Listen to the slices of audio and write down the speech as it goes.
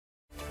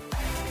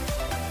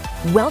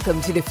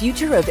Welcome to the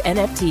future of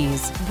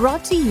NFTs,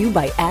 brought to you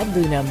by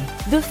Adlunum,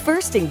 the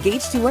first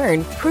engage to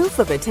earn proof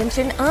of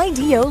attention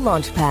IDO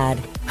launchpad.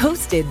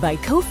 Hosted by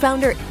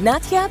co-founder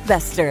Natya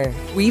Bester,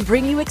 we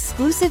bring you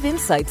exclusive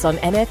insights on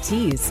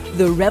NFTs,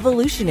 the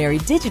revolutionary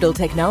digital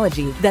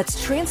technology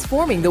that's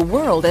transforming the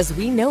world as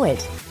we know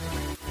it.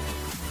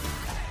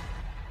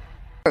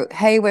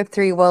 Hey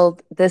Web3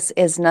 world, this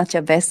is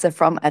Natya Bester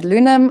from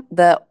Adlunum,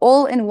 the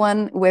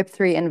all-in-one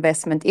Web3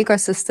 investment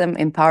ecosystem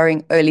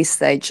empowering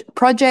early-stage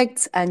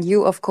projects. And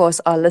you, of course,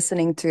 are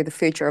listening to The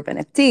Future of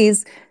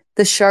NFTs,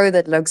 the show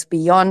that looks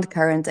beyond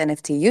current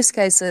NFT use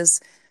cases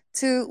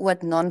to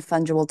what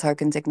non-fungible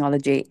token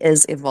technology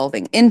is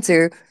evolving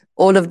into.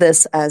 All of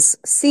this as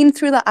seen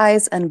through the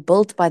eyes and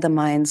built by the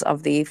minds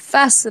of the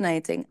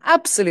fascinating,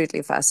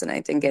 absolutely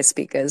fascinating guest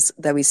speakers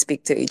that we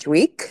speak to each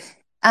week.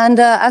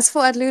 And as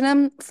for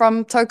Adlunum,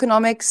 from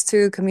tokenomics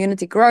to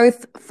community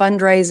growth,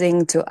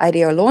 fundraising to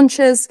IDO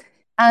launches,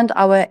 and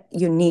our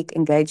unique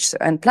Engage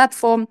to Earn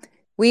platform,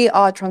 we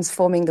are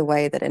transforming the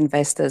way that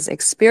investors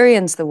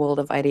experience the world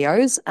of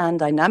IDOs and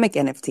dynamic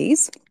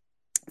NFTs.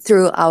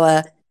 Through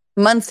our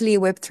monthly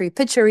Web3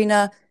 Pitch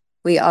Arena,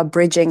 we are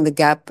bridging the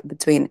gap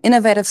between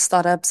innovative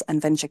startups and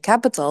venture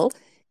capital.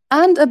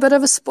 And a bit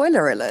of a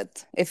spoiler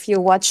alert, if you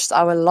watched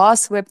our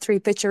last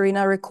Web3 Pitch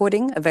Arena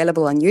recording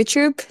available on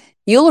YouTube,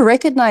 you'll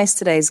recognize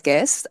today's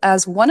guest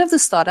as one of the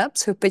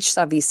startups who pitched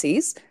our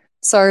VCs.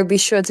 So be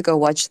sure to go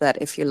watch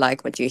that if you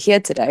like what you hear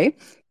today.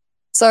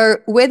 So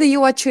whether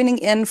you are tuning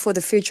in for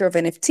the future of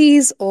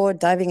NFTs or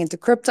diving into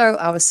crypto,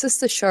 our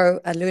sister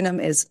show,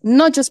 Adlunum, is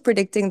not just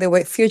predicting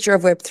the future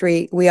of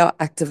Web3, we are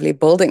actively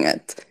building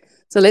it.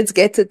 So let's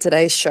get to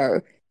today's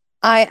show.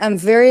 I am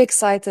very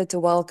excited to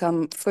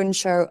welcome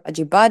Funsho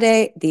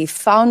Ajibade, the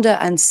founder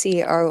and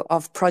CEO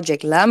of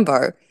Project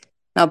Lambo.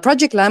 Now,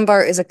 Project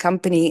Lambo is a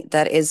company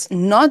that is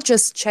not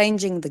just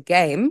changing the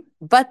game,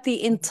 but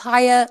the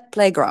entire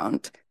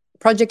playground.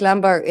 Project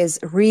Lambo is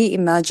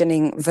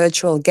reimagining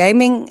virtual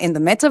gaming in the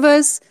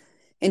metaverse,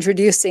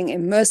 introducing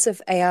immersive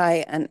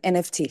AI and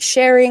NFT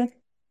sharing,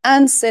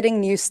 and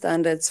setting new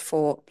standards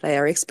for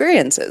player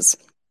experiences.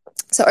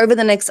 So over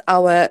the next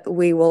hour,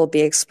 we will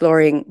be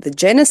exploring the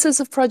genesis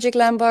of Project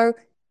Lambo,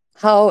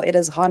 how it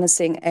is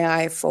harnessing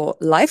AI for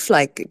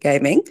lifelike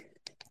gaming,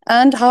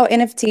 and how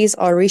NFTs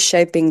are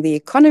reshaping the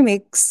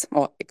economics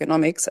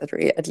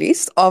at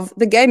least, of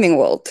the gaming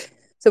world.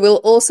 So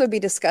we'll also be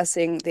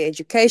discussing the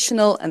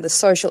educational and the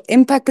social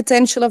impact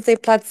potential of their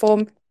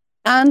platform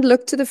and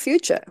look to the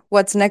future.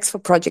 What's next for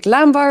Project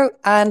Lambo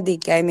and the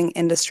gaming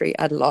industry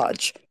at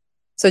large?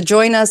 So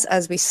join us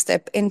as we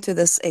step into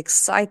this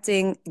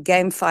exciting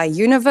GameFi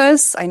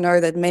universe. I know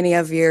that many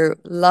of you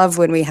love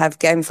when we have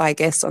GameFi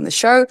guests on the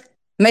show,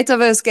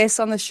 metaverse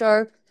guests on the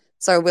show.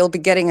 So we'll be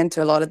getting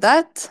into a lot of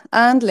that.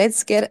 And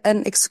let's get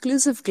an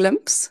exclusive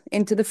glimpse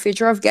into the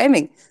future of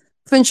gaming.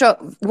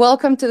 Funsho,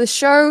 welcome to the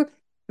show.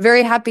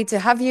 Very happy to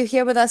have you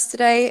here with us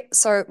today.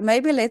 So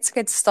maybe let's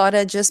get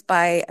started just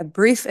by a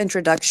brief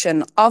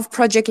introduction of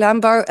Project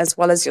Lambo as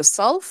well as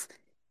yourself.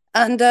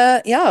 And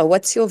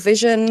what's your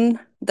vision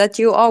that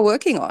you are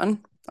working on?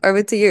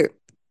 Over to you.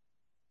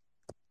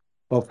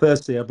 Well,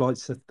 firstly, I'd like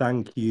to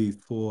thank you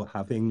for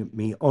having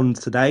me on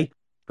today.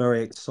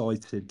 Very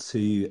excited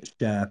to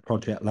share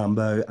Project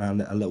Lambo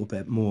and a little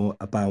bit more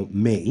about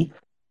me.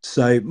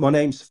 So my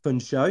name's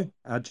Funsho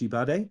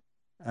Ajibade,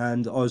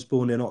 and I was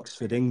born in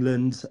Oxford,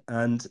 England.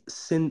 And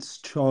since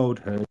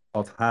childhood,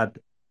 I've had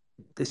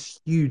this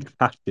huge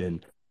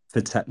passion for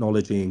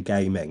technology and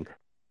gaming.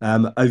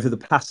 Over the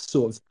past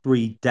sort of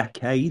 3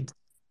 decades,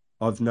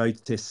 I've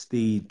noticed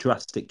the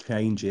drastic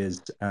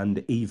changes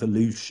and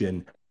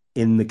evolution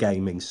in the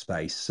gaming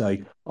space. So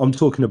I'm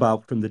talking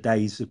about from the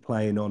days of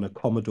playing on a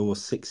Commodore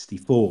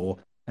 64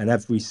 and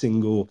every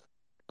single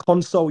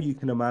console you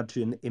can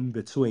imagine in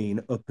between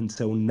up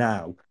until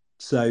now.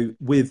 So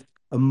with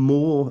a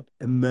more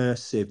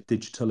immersive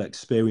digital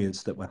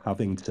experience that we're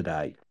having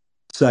today.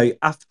 So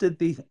after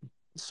the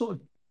sort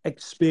of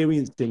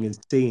experiencing and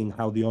seeing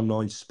how the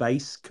online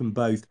space can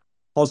both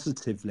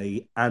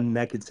positively and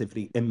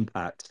negatively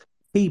impact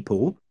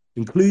people,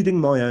 including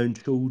my own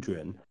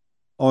children,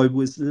 I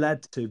was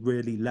led to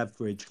really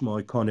leverage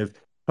my kind of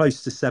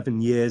close to 7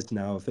 years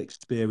now of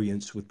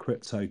experience with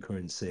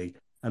cryptocurrency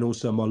and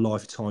also my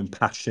lifetime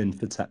passion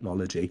for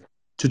technology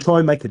to try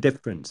and make a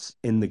difference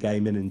in the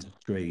gaming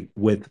industry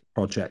with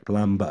Project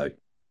Lambo.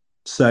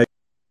 So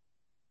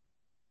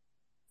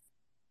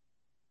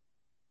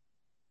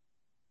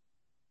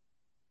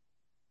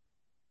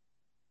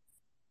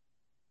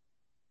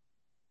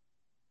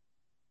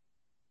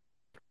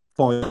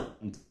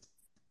find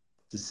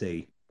to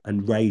see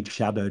and Raid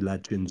Shadow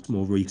Legends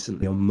more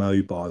recently on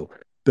mobile,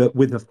 but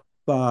with a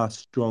far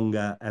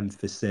stronger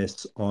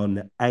emphasis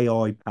on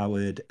AI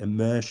powered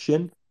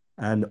immersion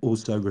and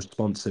also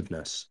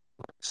responsiveness.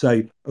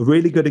 So, a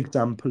really good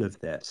example of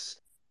this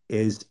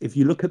is if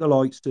you look at the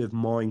likes of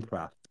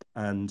Minecraft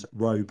and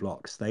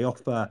Roblox, they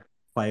offer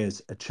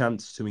players a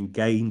chance to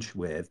engage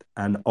with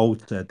and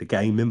alter the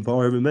game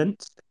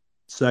environment.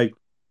 So,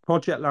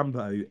 Project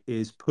Lambo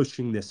is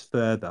pushing this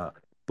further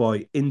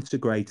by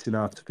integrating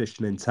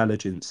artificial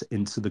intelligence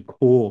into the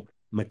core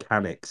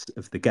mechanics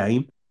of the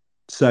game.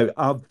 So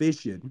our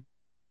vision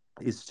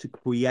is to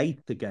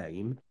create a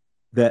game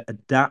that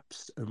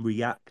adapts and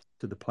reacts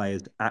to the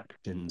player's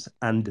actions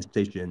and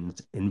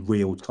decisions in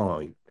real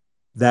time,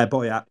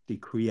 thereby actually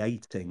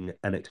creating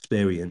an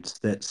experience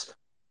that's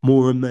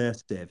more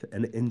immersive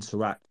and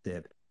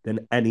interactive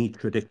than any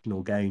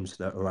traditional games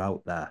that are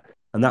out there.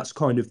 And that's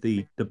kind of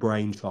the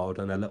brainchild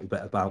and a little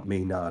bit about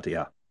me,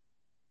 Nadia.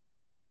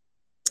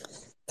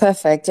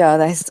 Perfect.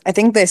 Yeah, I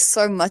think there's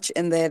so much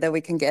in there that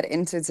we can get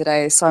into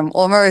today. So I'm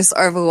almost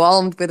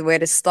overwhelmed with where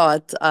to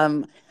start.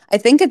 I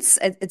think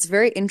it's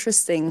very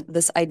interesting,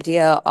 this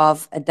idea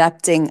of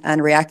adapting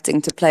and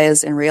reacting to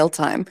players in real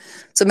time.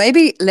 So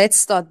maybe let's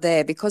start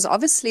there, because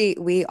obviously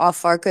we are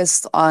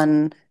focused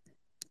on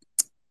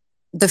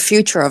the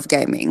future of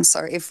gaming.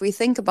 So if we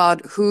think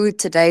about who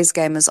today's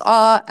gamers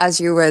are,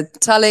 as you were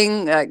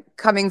telling,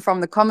 coming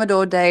from the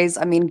Commodore days,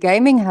 I mean,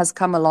 gaming has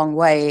come a long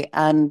way,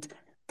 and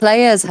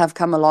players have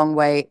come a long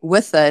way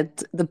with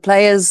it. The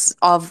players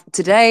of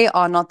today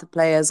are not the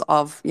players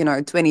of,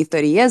 20,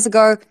 30 years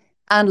ago.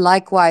 And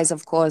likewise,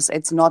 of course,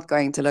 it's not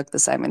going to look the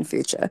same in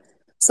future.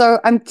 So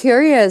I'm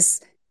curious,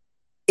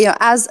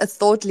 as a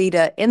thought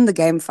leader in the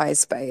GameFi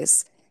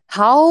space,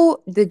 how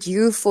did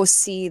you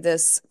foresee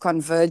this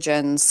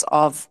convergence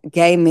of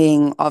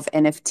gaming, of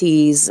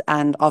NFTs,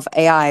 and of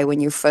AI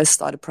when you first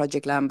started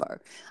Project Lambo?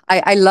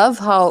 I love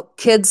how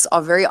kids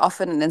are very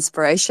often an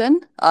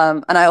inspiration.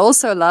 And I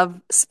also love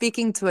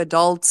speaking to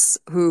adults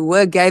who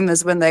were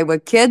gamers when they were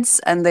kids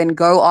and then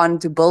go on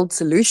to build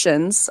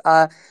solutions.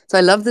 So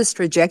I love this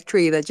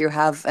trajectory that you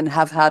have and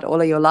have had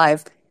all of your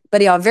life.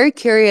 But yeah, I'm very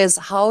curious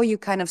how you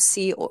kind of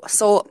see,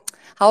 so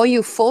how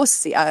you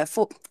foresee,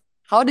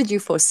 how did you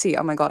foresee?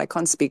 Oh my God, I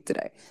can't speak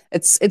today.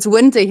 It's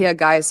winter here,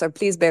 guys, so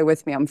please bear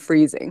with me. I'm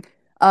freezing.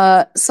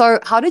 So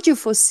how did you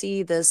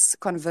foresee this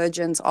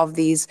convergence of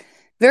these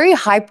very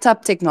hyped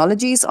up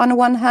technologies on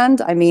one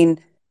hand? I mean,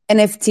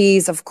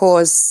 NFTs, of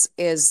course,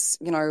 is,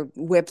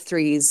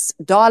 Web3's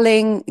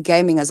darling.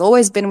 Gaming has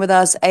always been with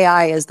us.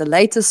 AI is the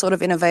latest sort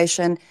of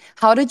innovation.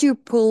 How did you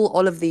pull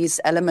all of these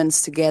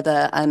elements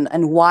together,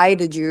 and why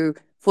did you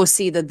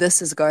foresee that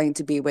this is going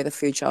to be where the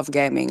future of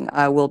gaming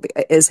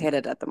is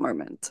headed at the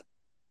moment?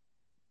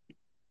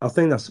 I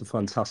think that's a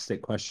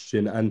fantastic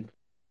question. And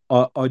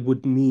I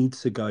would need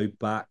to go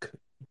back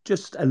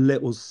just a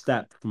little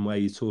step from where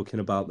you're talking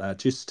about there,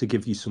 just to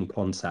give you some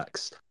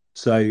context.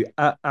 So,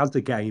 as a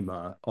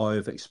gamer,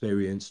 I've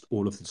experienced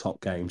all of the top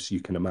games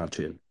you can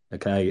imagine.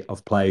 Okay.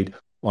 I've played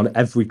on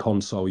every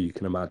console you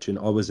can imagine.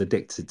 I was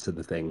addicted to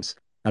the things,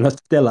 and I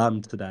still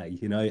am today.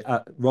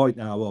 Right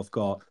now, I've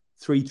got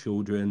three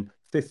children,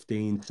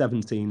 15,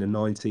 17, and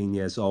 19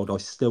 years old. I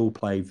still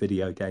play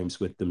video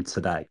games with them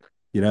today.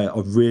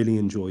 I really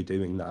enjoy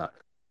doing that.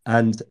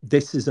 And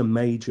this is a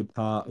major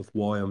part of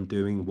why I'm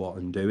doing what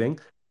I'm doing,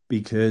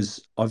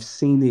 because I've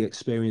seen the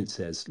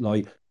experiences.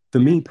 Like, for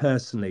me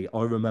personally,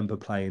 I remember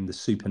playing the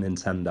Super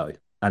Nintendo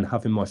and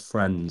having my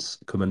friends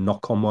come and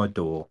knock on my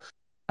door,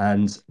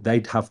 and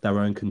they'd have their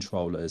own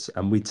controllers,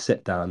 and we'd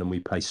sit down and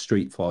we'd play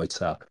Street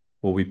Fighter,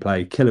 or we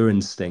play Killer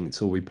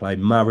Instinct, or we play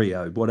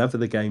Mario, whatever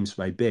the games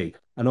may be.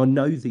 And I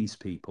know these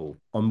people.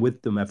 I'm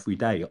with them every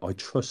day. I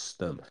trust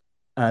them,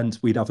 and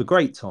we'd have a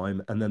great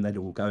time, and then they'd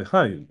all go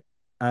home.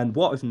 And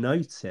what I've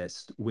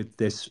noticed with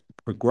this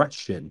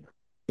progression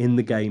in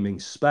the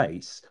gaming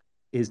space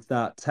is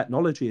that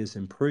technology has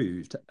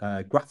improved,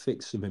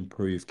 graphics have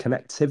improved,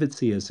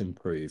 connectivity has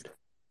improved,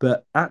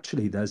 but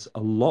actually there's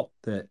a lot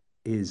that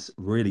is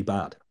really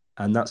bad.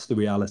 And that's the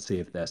reality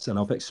of this. And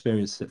I've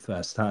experienced it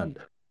firsthand.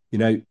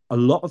 A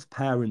lot of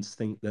parents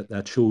think that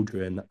their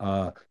children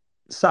are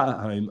sat at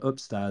home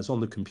upstairs on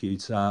the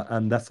computer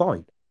and they're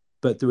fine.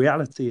 But the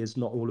reality is,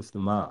 not all of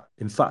them are.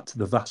 In fact,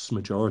 the vast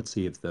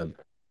majority of them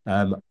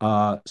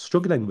are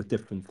struggling with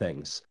different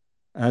things.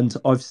 And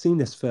I've seen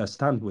this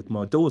firsthand with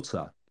my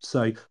daughter.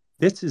 So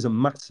this is a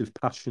massive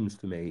passion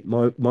for me.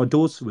 My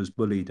daughter was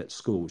bullied at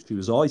school. She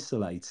was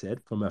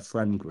isolated from her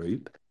friend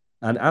group.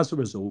 And as a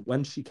result,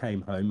 when she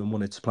came home and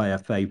wanted to play her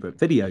favorite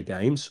video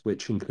games,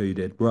 which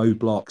included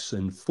Roblox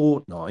and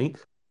Fortnite,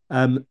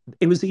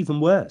 it was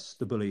even worse,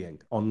 the bullying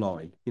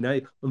online.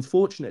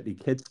 Unfortunately,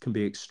 kids can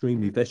be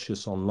extremely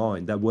vicious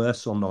online. They're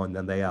worse online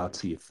than they are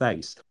to your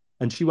face.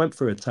 And she went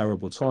through a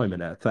terrible time,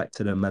 and it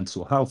affected her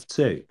mental health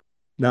too.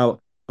 Now,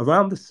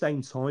 around the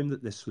same time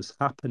that this was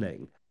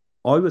happening,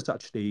 I was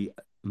actually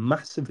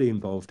massively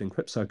involved in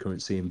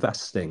cryptocurrency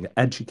investing,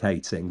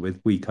 educating with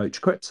We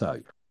Coach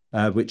Crypto,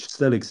 which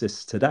still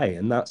exists today.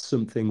 And that's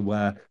something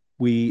where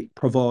we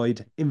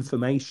provide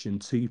information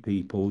to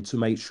people to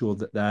make sure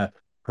that they're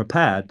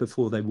prepared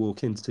before they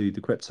walk into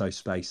the crypto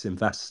space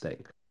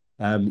investing.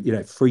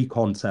 Free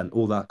content,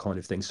 all that kind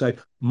of thing. So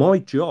my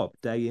job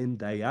day in,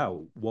 day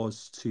out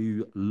was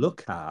to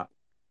look at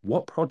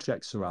what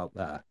projects are out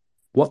there,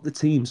 what the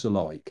teams are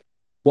like,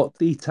 what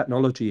the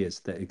technology is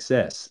that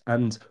exists.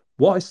 And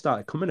what I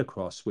started coming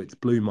across, which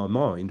blew my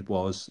mind,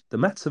 was the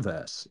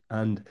metaverse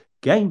and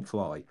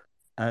GameFi.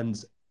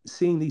 And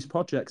seeing these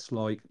projects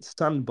like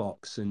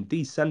Sandbox and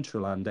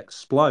Decentraland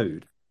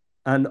explode.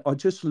 And I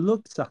just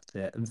looked at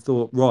it and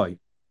thought, right,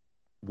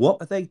 what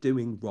are they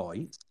doing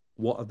right?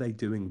 What are they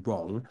doing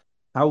wrong?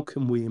 How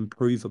can we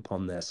improve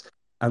upon this?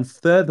 And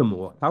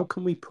furthermore, how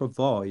can we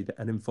provide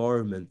an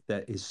environment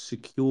that is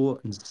secure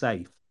and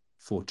safe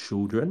for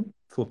children,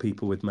 for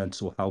people with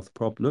mental health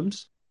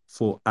problems,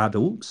 for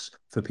adults,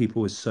 for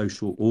people with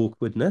social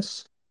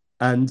awkwardness?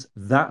 And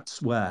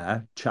that's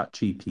where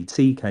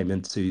ChatGPT came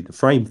into the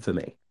frame for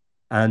me.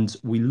 And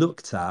we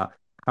looked at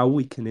how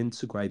we can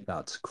integrate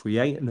that to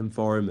create an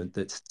environment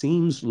that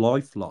seems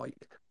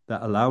lifelike,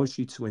 that allows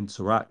you to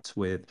interact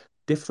with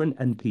different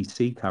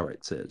NPC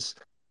characters.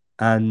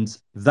 And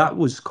that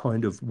was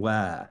kind of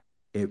where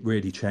it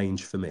really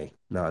changed for me,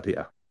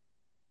 Nadia.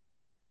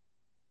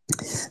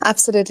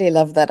 Absolutely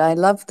love that. I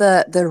love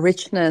the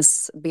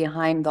richness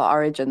behind the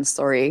origin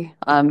story,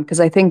 because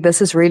I think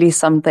this is really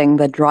something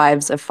that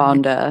drives a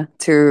founder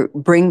to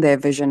bring their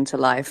vision to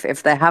life.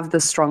 If they have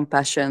the strong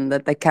passion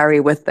that they carry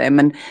with them,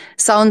 and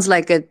sounds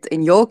like it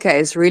in your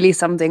case, really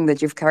something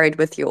that you've carried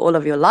with you all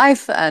of your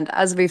life. And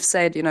as we've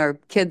said,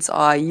 kids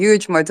are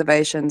huge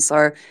motivation.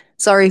 So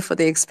sorry for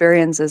the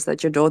experiences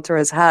that your daughter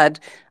has had.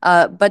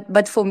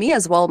 But for me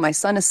as well, my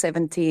son is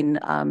 17,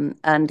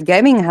 and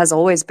gaming has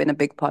always been a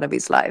big part of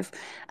his life.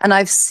 And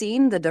I've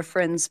seen the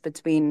difference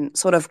between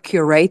sort of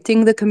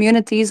curating the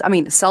communities,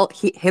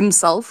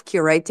 himself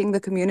curating the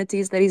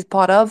communities that he's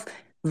part of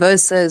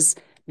versus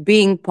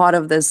being part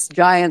of this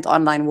giant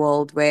online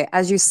world where,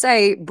 as you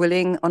say,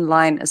 bullying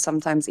online is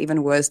sometimes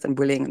even worse than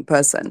bullying in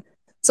person.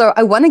 So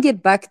I want to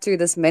get back to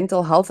this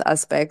mental health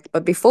aspect.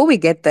 But before we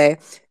get there,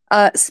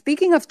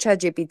 speaking of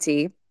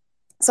ChatGPT,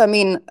 so, I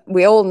mean,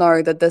 we all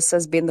know that this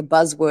has been the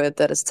buzzword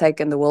that has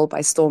taken the world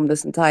by storm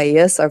this entire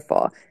year so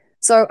far.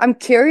 So, I'm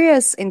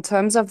curious in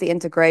terms of the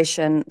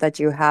integration that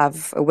you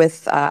have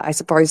with, I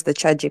suppose, the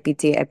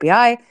ChatGPT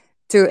API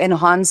to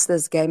enhance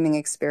this gaming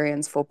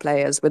experience for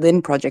players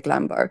within Project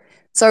Lambo.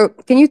 So,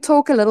 can you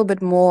talk a little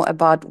bit more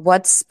about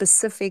what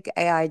specific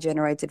AI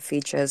generated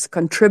features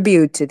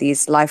contribute to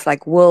these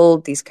lifelike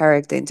world, these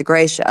character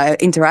integration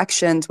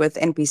interactions with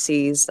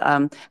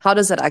NPCs? How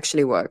does that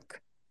actually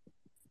work?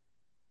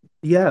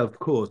 Yeah, of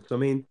course. I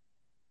mean,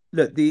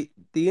 look, the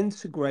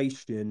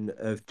integration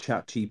of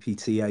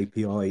ChatGPT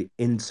API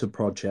into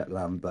Project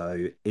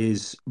Lambo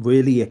is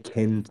really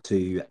akin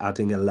to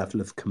adding a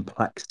level of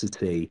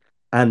complexity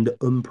and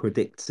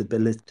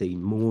unpredictability,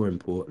 more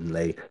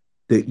importantly,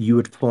 that you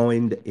would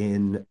find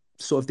in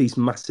sort of these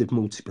massive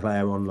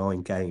multiplayer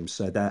online games.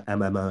 So they're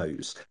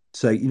MMOs.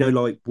 So,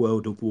 like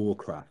World of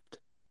Warcraft,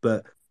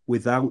 but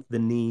without the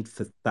need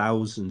for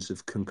thousands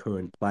of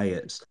concurrent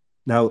players.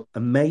 Now, a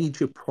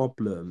major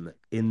problem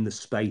in the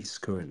space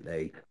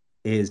currently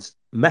is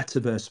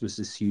metaverse was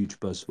this huge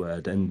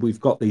buzzword, and we've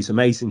got these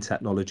amazing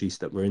technologies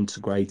that we're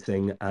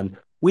integrating, and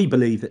we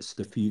believe it's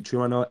the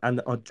future,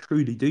 and I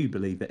truly do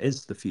believe it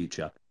is the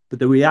future. But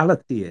the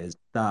reality is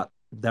that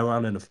there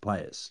aren't enough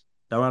players,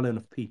 there aren't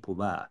enough people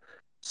there.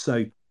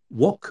 So,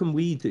 what can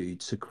we do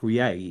to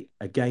create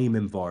a game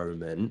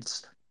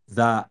environment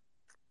that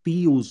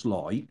feels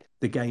like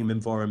the game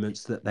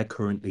environments that they're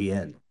currently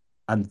in?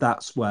 And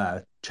that's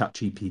where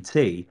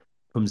ChatGPT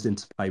comes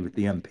into play with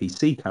the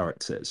NPC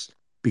characters.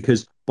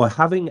 Because by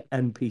having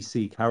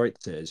NPC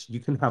characters, you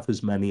can have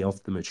as many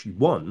of them as you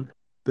want.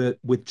 But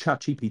with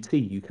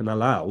ChatGPT, you can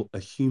allow a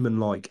human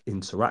like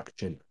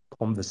interaction,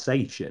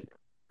 conversation,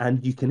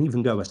 and you can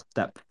even go a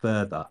step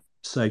further.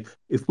 So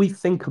if we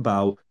think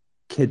about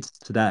kids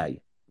today,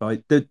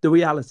 right, the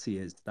reality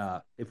is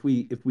that if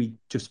we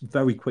just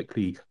very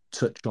quickly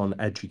touch on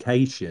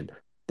education,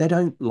 they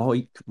don't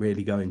like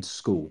really going to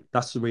school.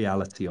 That's the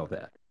reality of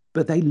it.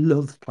 But they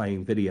love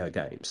playing video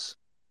games.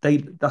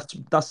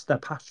 That's their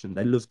passion.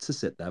 They love to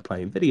sit there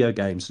playing video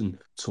games and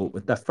talk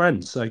with their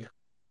friends. So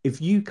if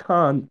you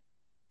can't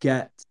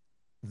get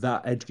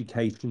that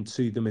education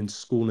to them in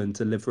school and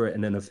deliver it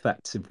in an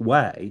effective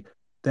way,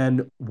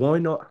 then why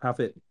not have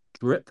it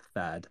drip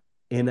fed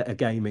in a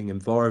gaming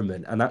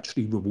environment and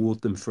actually reward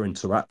them for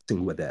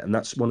interacting with it? And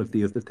that's one of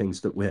the other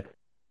things that we're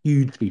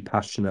hugely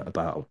passionate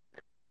about.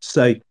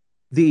 So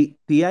the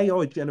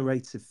AI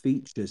generated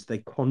features, they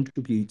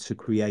contribute to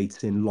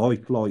creating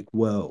lifelike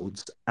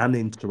worlds and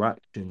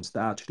interactions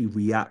that actually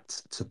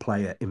react to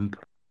player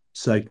input.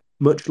 So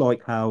much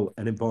like how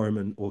an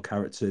environment or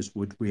characters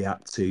would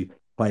react to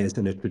players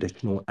in a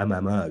traditional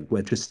MMO,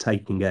 we're just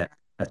taking it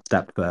a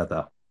step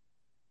further.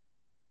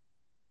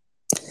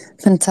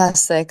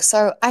 Fantastic.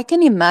 So I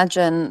can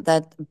imagine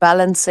that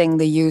balancing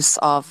the use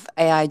of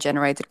AI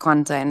generated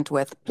content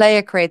with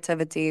player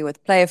creativity,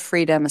 with player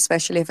freedom,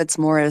 especially if it's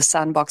more a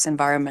sandbox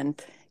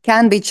environment,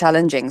 can be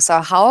challenging.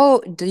 So how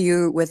do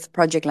you, with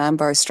Project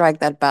Lambo, strike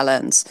that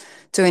balance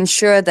to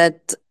ensure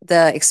that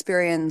the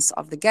experience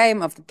of the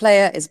game, of the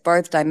player, is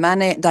both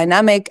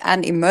dynamic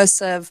and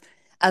immersive,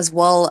 as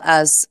well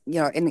as,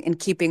 in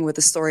keeping with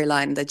the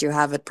storyline that you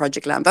have at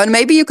Project Lambo? And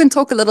maybe you can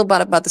talk a little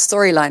bit about the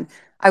storyline.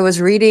 I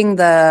was reading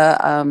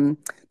the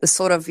the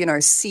sort of,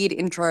 seed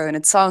intro, and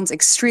it sounds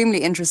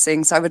extremely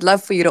interesting. So I would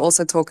love for you to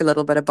also talk a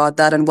little bit about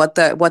that and what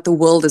the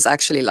world is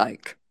actually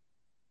like.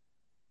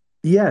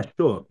 Yeah,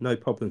 sure, no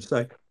problem.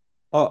 So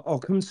I'll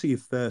come to your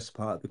first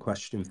part of the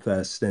question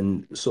first,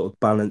 and sort of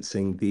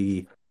balancing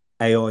the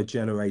AI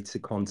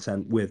generated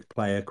content with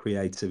player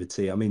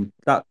creativity. I mean,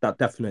 that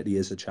definitely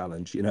is a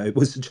challenge. It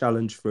was a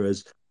challenge for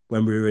us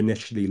when we were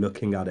initially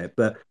looking at it,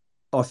 but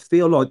I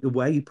feel like the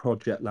way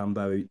Project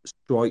Lambo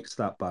strikes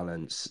that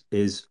balance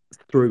is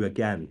through,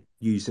 again,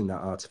 using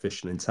that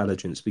artificial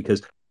intelligence,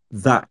 because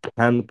that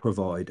can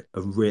provide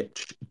a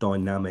rich,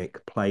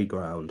 dynamic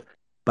playground,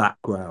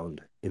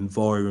 background,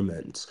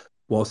 environment,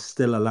 while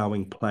still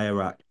allowing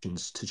player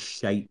actions to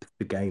shape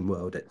the game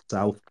world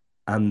itself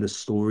and the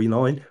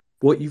storyline.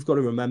 What you've got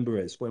to remember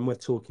is when we're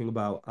talking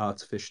about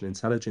artificial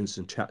intelligence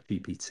and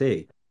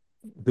ChatGPT,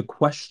 the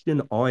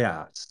question I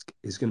ask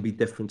is going to be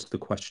different to the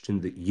question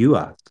that you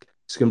ask.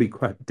 It's going to be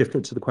quite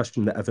different to the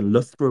question that Evan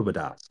Luthra would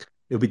ask.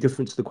 It'll be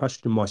different to the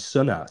question my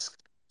son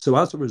asked. So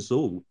as a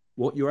result,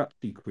 what you're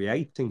actually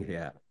creating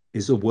here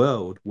is a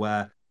world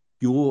where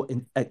your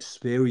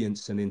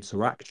experience and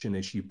interaction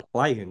as you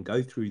play and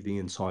go through the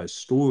entire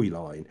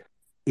storyline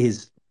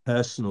is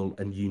personal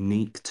and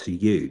unique to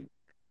you.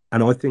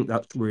 And I think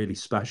that's really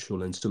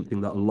special and something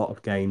that a lot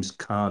of games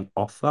can't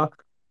offer.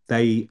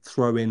 They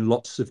throw in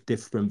lots of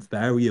different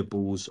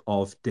variables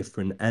of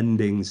different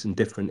endings and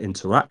different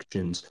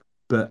interactions,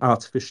 but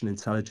artificial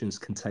intelligence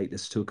can take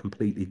this to a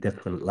completely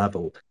different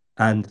level.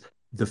 And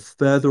the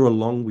further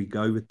along we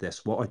go with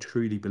this, what I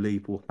truly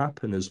believe will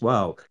happen as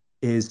well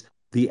is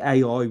the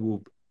AI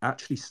will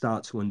actually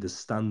start to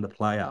understand the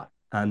player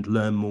and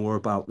learn more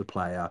about the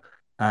player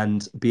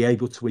and be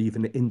able to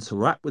even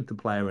interact with the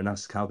player and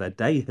ask how their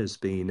day has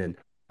been and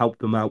help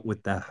them out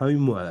with their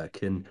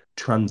homework and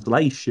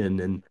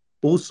translation and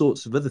all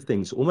sorts of other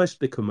things, almost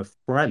become a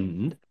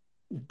friend.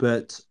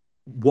 But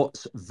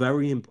what's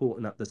very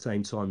important at the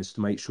same time is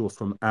to make sure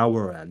from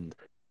our end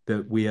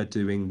that we are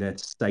doing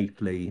this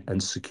safely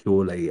and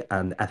securely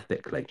and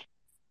ethically.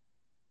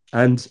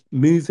 And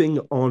moving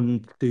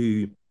on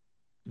to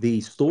the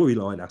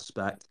storyline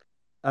aspect,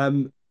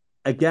 um,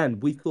 again,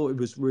 we thought it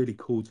was really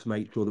cool to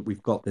make sure that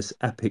we've got this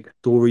epic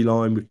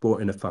storyline. We've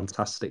brought in a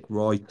fantastic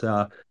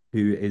writer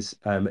who is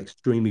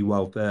extremely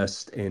well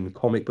versed in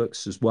comic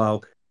books as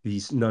well.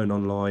 He's known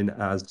online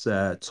as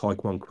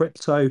Taekwon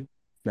Crypto,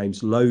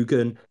 name's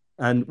Logan.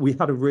 And we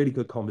had a really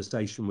good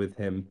conversation with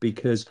him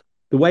because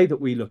the way that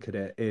we look at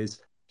it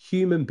is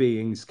human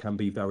beings can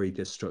be very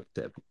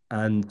destructive.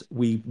 And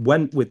we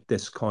went with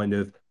this kind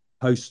of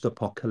post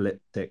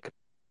apocalyptic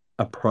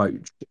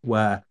approach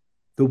where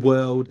the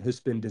world has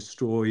been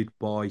destroyed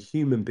by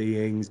human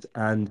beings,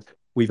 and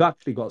we've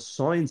actually got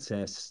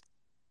scientists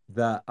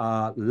that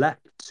are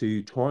left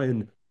to try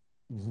and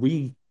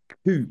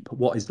recoup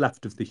what is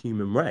left of the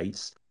human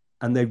race.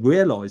 And they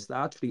realize that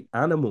actually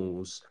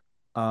animals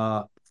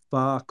are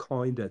far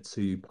kinder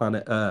to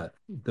planet Earth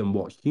than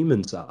what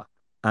humans are.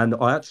 And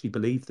I actually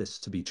believe this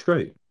to be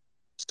true.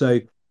 So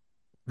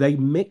they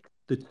mixed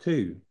the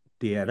two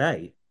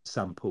DNA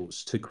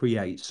samples to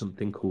create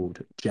something called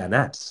Gen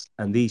S.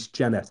 And these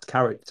Gen S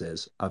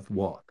characters are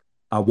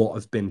what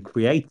have been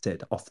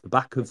created off the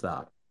back of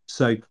that.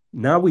 So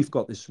now we've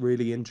got this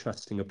really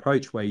interesting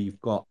approach where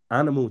you've got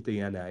animal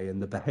DNA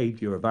and the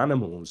behavior of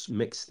animals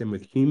mixed in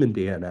with human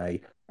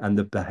DNA and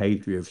the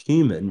behavior of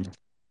humans.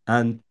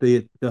 And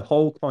the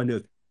whole kind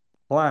of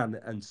plan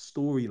and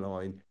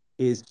storyline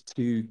is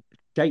to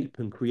shape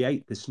and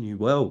create this new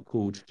world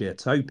called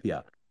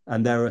Geotopia.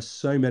 And there are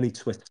so many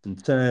twists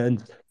and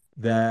turns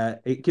there.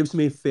 It gives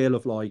me a feel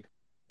of like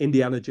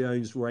Indiana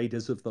Jones,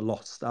 Raiders of the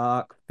Lost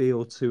Ark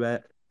feel to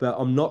it. But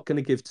I'm not going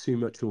to give too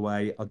much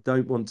away. I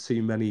don't want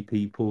too many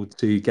people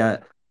to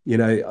get,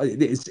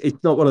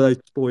 it's not one of those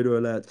spoiler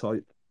alert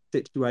type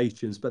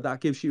situations, but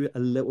that gives you a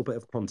little bit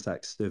of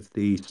context of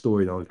the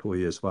storyline for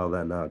you as well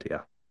there,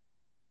 Nadia.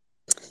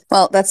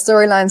 Well, that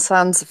storyline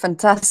sounds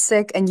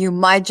fantastic, and you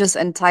might just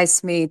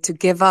entice me to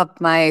give up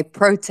my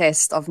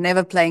protest of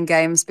never playing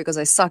games because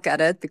I suck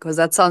at it, because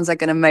that sounds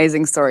like an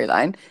amazing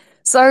storyline.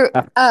 So,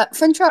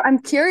 Fintra, I'm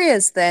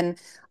curious then.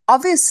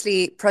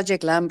 Obviously,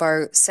 Project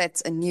Lambo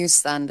sets a new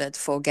standard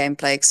for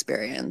gameplay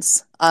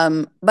experience.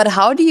 But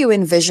how do you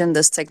envision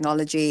this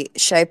technology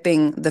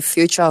shaping the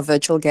future of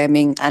virtual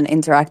gaming and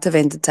interactive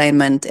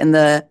entertainment in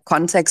the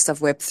context of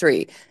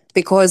Web3?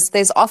 Because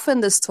there's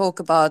often this talk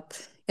about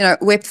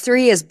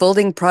Web3 is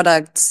building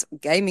products,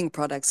 gaming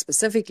products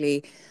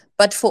specifically,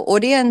 but for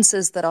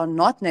audiences that are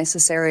not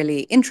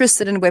necessarily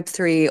interested in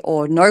Web3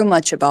 or know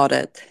much about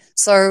it.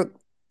 So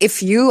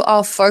if you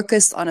are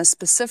focused on a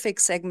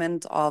specific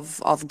segment of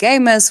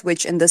gamers,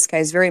 which in this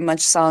case very much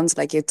sounds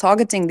like you're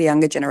targeting the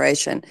younger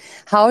generation,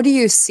 how do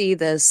you see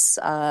this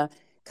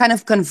kind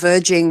of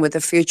converging with the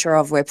future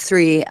of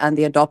Web3 and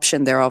the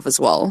adoption thereof as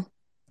well?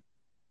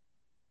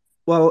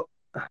 Well,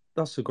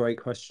 that's a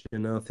great question.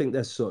 And I think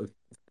there's sort of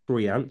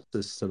three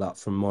answers to that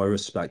from my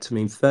respect. I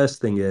mean, first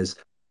thing is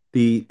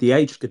the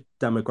age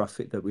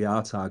demographic that we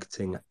are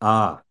targeting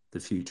are the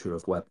future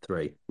of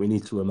Web3. We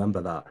need to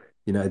remember that.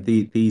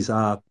 These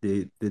are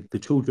the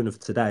children of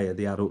today are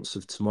the adults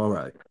of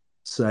tomorrow.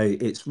 So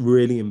it's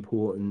really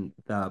important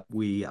that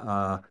we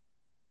are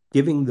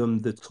giving them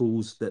the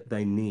tools that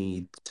they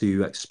need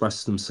to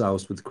express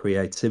themselves with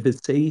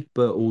creativity,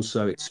 but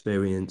also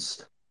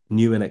experience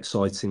new and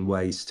exciting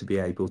ways to be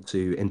able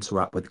to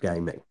interact with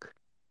gaming.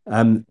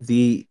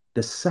 The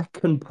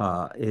second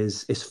part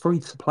is free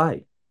to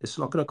play. It's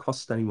not going to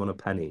cost anyone a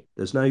penny.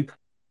 There's no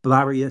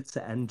barrier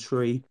to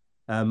entry.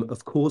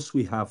 Of course,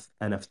 we have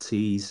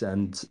NFTs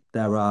and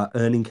there are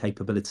earning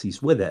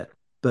capabilities with it,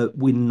 but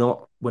we're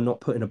not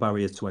putting a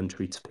barrier to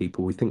entry to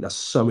people. We think that's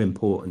so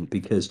important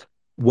because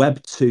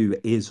Web 2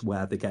 is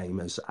where the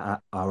gamers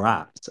are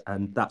at,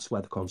 and that's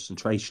where the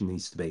concentration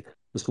needs to be.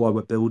 That's why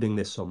we're building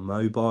this on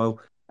mobile,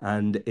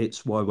 and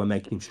it's why we're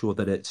making sure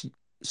that it's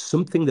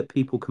something that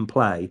people can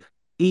play,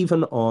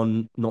 even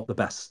on not the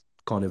best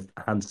kind of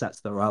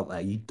handsets that are out there.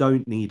 You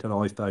don't need an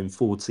iPhone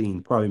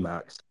 14 Pro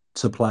Max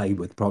to play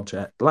with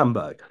Project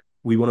Lambo.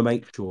 We want to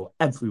make sure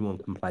everyone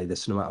can play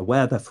this, no matter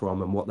where they're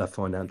from and what their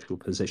financial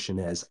position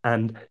is,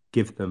 and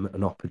give them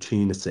an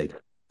opportunity.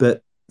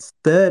 But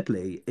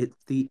thirdly, it's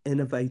the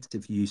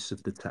innovative use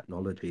of the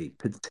technology,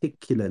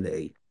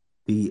 particularly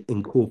the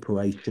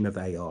incorporation of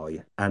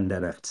AI and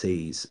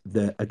NFTs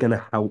that are going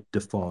to help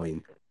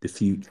define the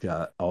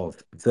future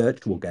of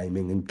virtual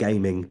gaming and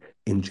gaming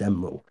in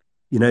general.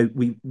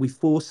 We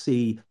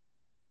foresee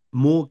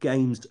more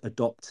games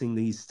adopting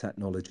these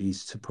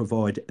technologies to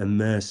provide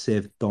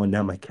immersive,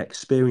 dynamic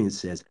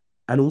experiences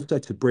and also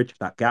to bridge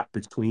that gap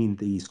between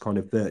these kind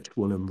of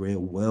virtual and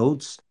real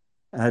worlds.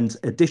 And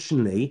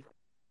additionally,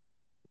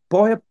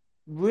 by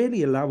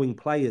really allowing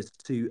players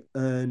to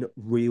earn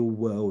real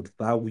world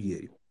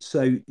value.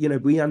 So,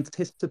 we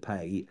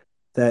anticipate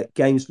that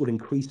games will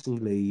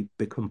increasingly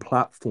become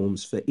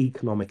platforms for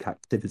economic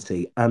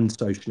activity and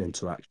social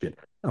interaction.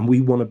 And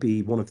we want to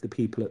be one of the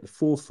people at the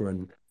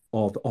forefront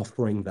of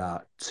offering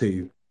that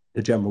to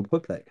the general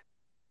public.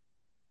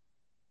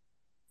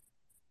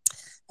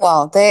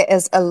 Well, there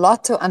is a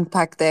lot to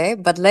unpack there,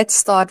 but let's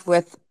start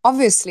with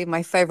obviously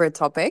my favorite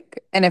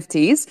topic,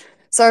 NFTs.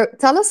 So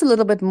tell us a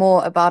little bit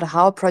more about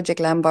how Project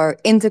Lambo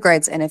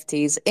integrates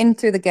NFTs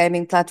into the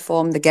gaming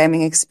platform, the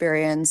gaming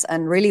experience,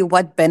 and really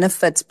what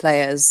benefits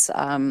players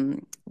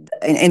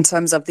in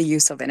terms of the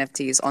use of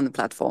NFTs on the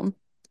platform.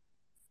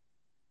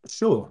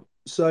 Sure.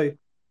 So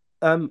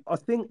I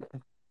think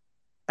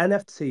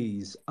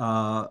NFTs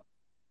are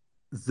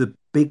the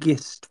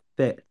biggest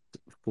fit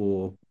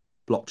for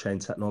blockchain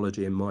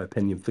technology, in my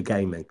opinion, for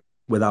gaming,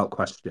 without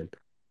question.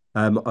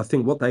 I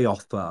think what they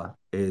offer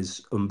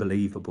is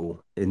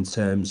unbelievable in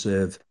terms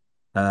of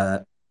uh,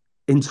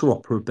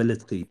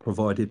 interoperability,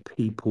 provided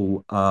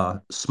people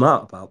are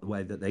smart about the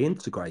way that they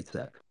integrate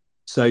it.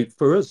 So,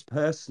 for us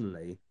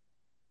personally,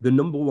 the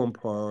number one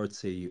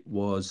priority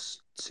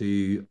was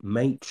to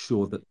make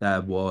sure that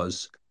there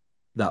was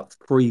that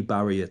free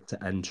barrier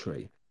to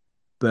entry,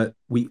 but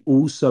we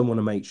also want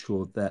to make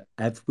sure that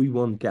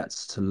everyone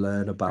gets to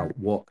learn about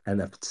what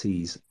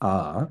NFTs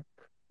are,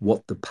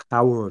 what the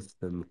power of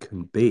them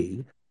can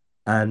be,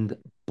 and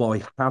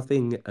by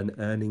having an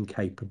earning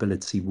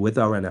capability with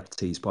our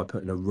NFTs, by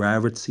putting a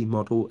rarity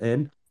model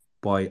in,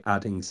 by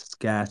adding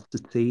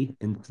scarcity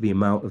into the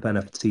amount of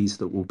NFTs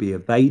that will be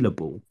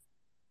available,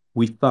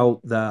 we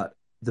felt that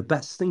the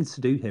best thing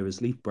to do here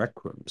is leave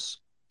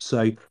breadcrumbs.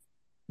 So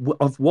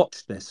I've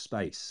watched this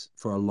space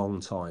for a long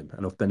time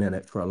and I've been in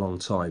it for a long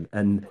time.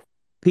 And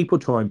people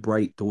try and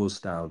break doors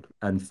down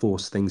and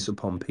force things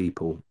upon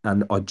people.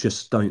 And I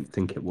just don't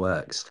think it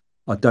works.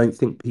 I don't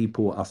think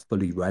people are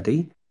fully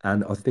ready.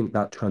 And I think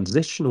that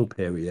transitional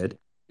period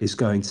is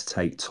going to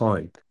take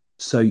time.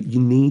 So you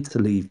need to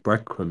leave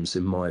breadcrumbs,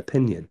 in my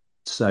opinion.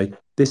 So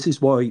this is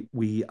why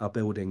we are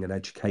building an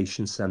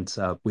education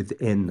center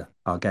within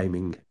our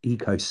gaming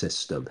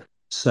ecosystem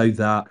so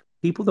that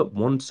people that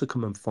want to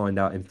come and find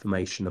out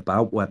information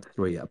about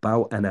Web3,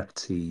 about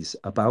NFTs,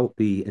 about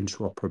the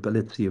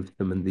interoperability of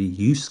them and the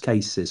use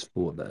cases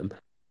for them,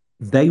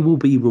 they will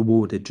be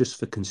rewarded just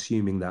for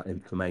consuming that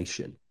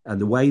information. And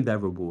the way they're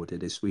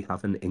rewarded is we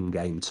have an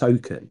in-game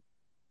token.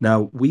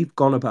 Now, we've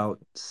gone about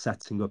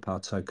setting up our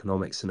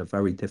tokenomics in a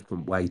very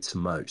different way to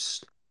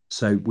most.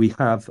 So we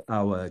have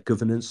our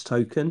governance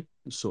token,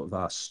 sort of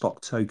our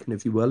stock token,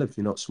 if you will, if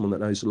you're not someone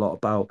that knows a lot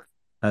about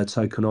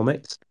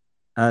tokenomics.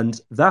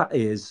 And that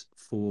is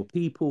for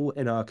people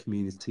in our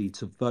community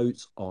to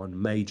vote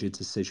on major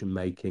decision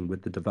making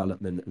with the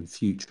development and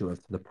future of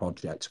the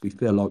project. We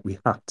feel like we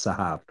have to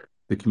have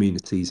the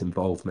community's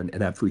involvement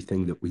in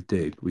everything that we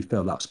do. We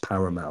feel that's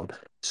paramount,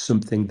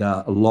 something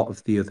that a lot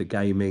of the other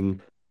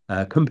gaming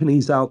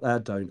companies out there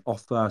don't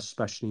offer,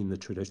 especially in the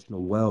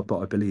traditional world, but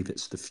I believe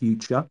it's the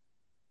future.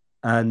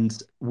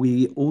 And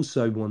we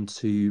also want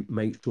to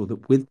make sure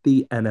that with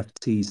the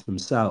NFTs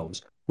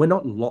themselves, we're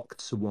not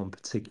locked to one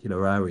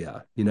particular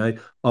area.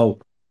 Oh,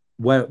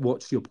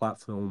 what's your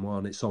platform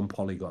on? It's on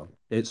Polygon,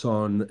 it's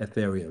on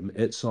Ethereum,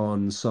 it's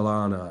on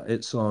Solana,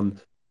 it's on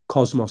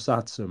Cosmos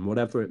Atom,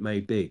 whatever it may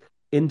be.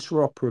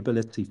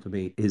 Interoperability for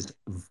me is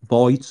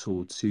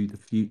vital to the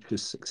future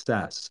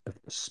success of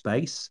the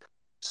space.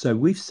 So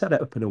we've set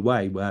it up in a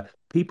way where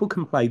people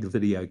can play the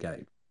video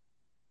game.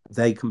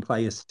 They can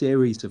play a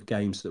series of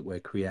games that we're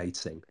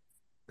creating.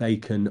 They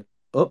can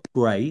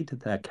upgrade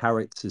their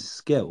character's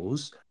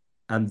skills,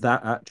 and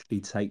that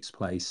actually takes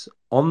place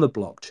on the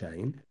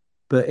blockchain,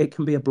 but it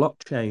can be a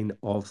blockchain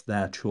of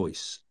their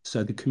choice.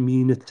 So the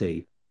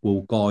community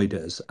will guide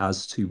us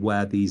as to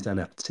where these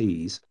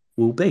NFTs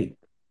will be.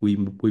 We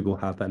will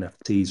have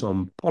NFTs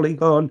on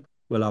Polygon,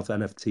 we'll have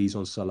NFTs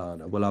on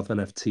Solana, we'll have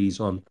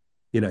NFTs on,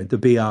 the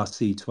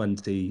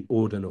BRC20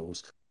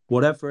 ordinals.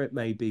 Whatever it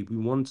may be, we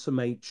want to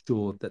make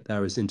sure that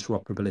there is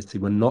interoperability.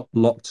 We're not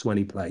locked to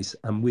any place,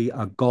 and we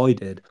are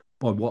guided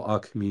by what our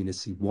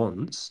community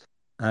wants,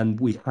 and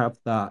we have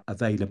that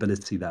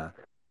availability there.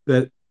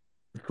 But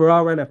for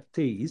our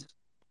NFTs,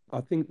 I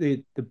think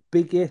the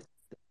biggest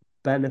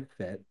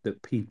benefit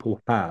that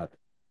people have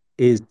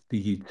is the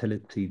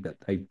utility that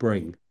they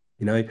bring.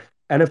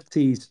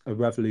 NFTs are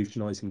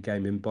revolutionizing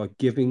gaming by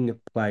giving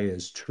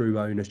players true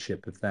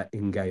ownership of their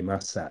in-game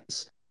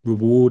assets,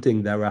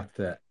 rewarding their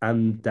effort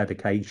and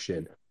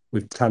dedication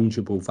with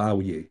tangible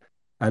value.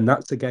 And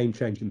that's a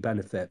game-changing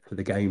benefit for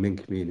the gaming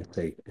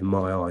community, in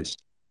my eyes.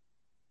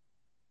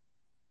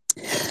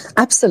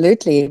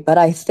 Absolutely. But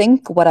I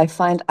think what I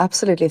find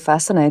absolutely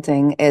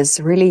fascinating is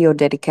really your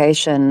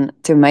dedication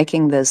to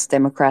making this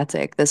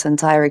democratic, this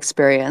entire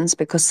experience,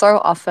 because so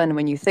often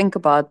when you think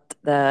about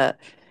the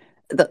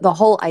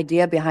whole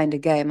idea behind a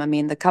game, I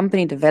mean, the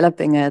company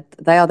developing it,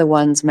 they are the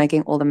ones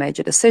making all the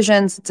major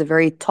decisions. It's a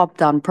very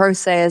top-down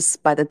process.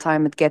 By the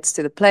time it gets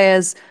to the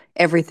players,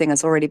 everything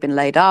has already been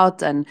laid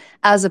out. And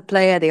as a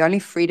player, the only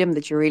freedom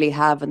that you really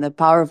have and the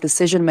power of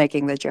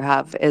decision-making that you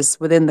have is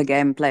within the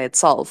gameplay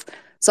itself.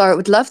 So I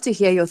would love to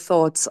hear your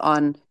thoughts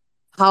on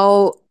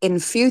how in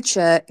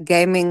future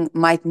gaming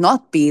might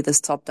not be this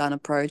top-down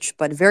approach,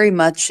 but very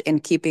much in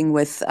keeping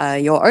with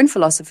your own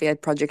philosophy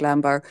at Project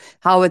Lambo,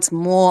 how it's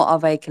more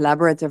of a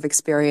collaborative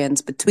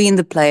experience between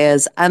the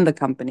players and the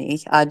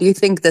company. Do you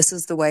think this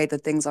is the way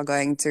that things are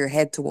going to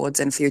head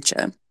towards in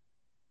future?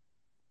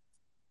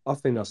 I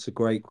think that's a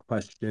great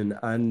question,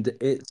 and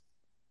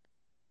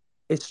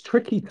it's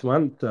tricky to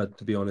answer,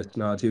 to be honest,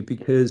 Nadia,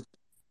 because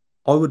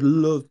I would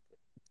love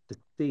to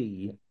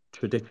see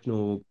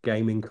traditional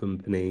gaming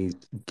companies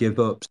give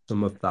up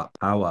some of that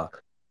power.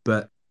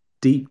 But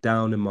deep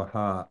down in my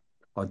heart,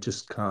 I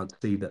just can't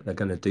see that they're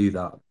going to do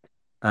that.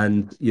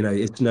 And,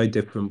 it's no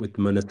different with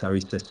the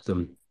monetary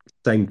system.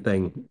 Same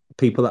thing.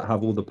 People that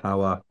have all the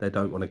power, they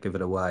don't want to give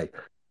it away.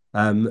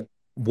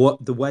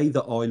 What the way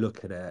that I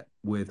look at it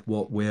with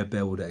what we're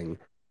building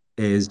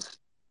is,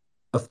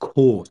 of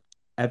course,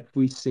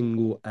 every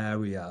single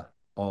area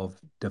of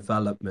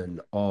development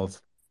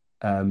of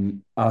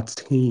our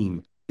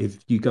team. If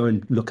you go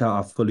and look at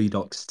our Fully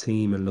Docs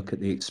team and look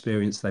at the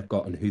experience they've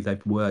got and who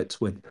they've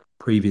worked with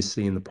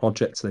previously in the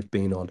projects they've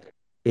been on,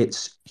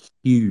 it's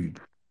huge.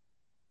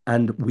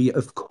 And we,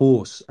 of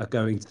course, are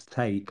going to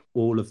take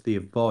all of the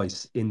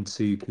advice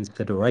into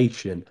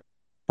consideration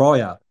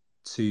prior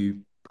to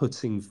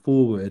putting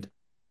forward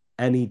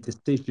any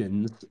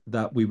decisions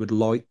that we would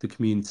like the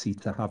community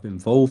to have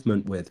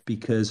involvement with,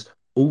 because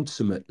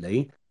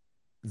ultimately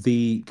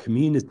the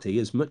community,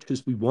 as much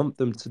as we want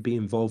them to be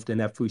involved in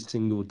every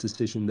single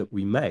decision that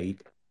we make,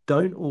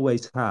 don't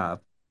always have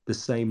the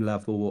same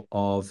level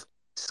of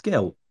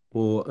skill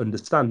or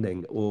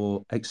understanding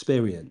or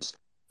experience.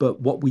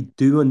 But what we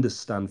do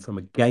understand from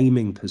a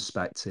gaming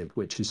perspective,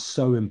 which is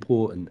so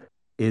important,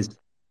 is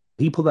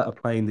people that are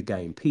playing the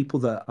game, people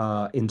that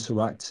are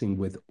interacting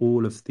with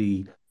all of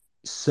the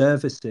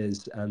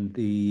services and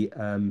the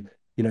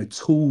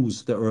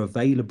tools that are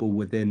available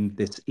within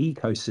this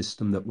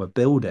ecosystem that we're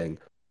building.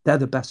 They're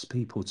the best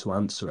people to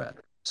answer it.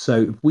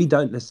 So if we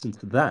don't listen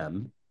to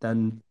them,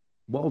 then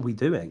what are we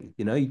doing?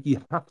 You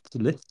have to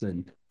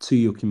listen to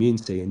your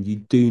community, and you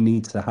do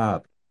need to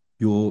have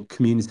your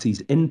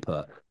community's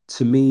input.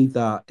 To me,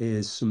 that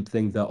is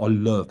something that I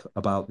love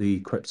about the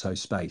crypto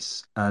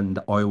space, and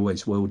I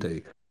always will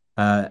do.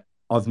 Uh,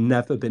 I've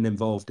never been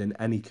involved in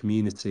any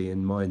community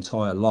in my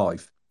entire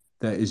life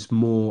that is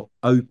more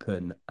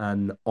open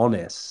and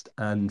honest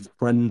and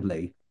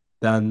friendly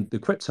than the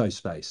crypto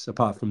space,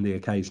 apart from the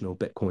occasional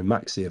Bitcoin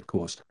maxi, of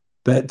course.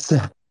 But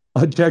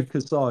I joke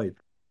aside.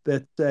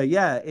 But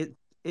yeah,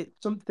 it's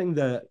something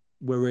that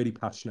we're really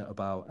passionate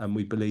about, and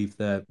we believe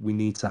that we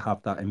need to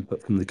have that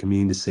input from the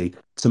community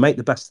to make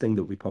the best thing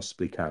that we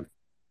possibly can.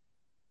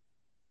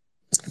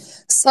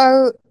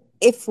 So,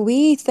 if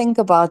we think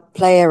about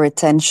player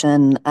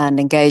retention and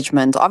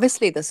engagement,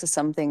 obviously this is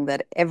something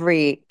that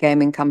every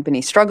gaming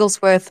company struggles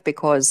with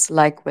because,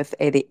 like with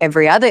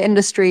every other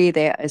industry,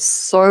 there is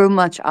so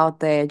much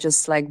out there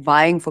just like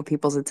vying for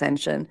people's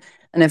attention.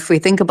 And if we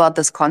think about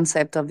this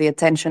concept of the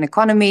attention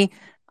economy,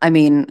 I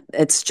mean,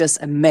 it's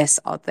just a mess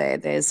out there.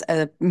 There's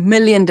a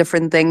million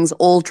different things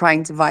all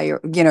trying to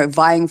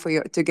vying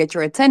for to get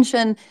your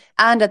attention.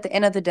 And at the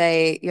end of the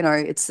day,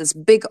 it's this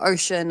big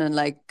ocean and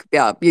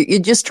you're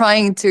just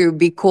trying to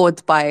be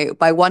caught by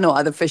one or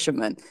other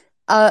fisherman.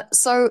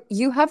 So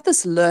you have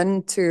this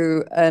learn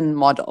to earn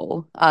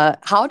model.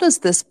 How does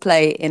this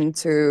play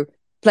into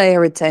player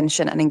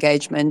retention and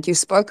engagement. You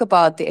spoke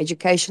about the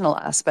educational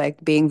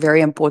aspect being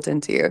very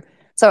important to you.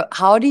 So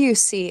how do you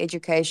see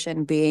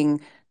education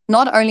being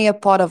not only a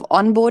part of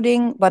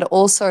onboarding, but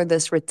also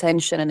this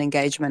retention and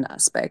engagement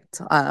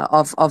aspect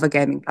of a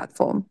gaming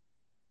platform?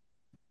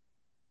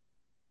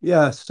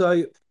 Yeah,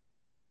 so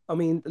I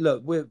mean,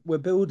 look, we're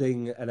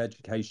building an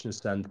education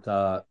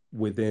center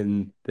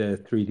within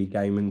the 3D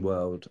gaming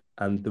world,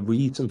 and the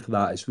reason for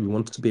that is we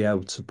want to be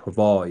able to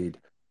provide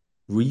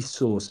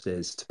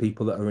resources to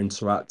people that are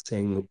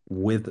interacting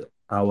with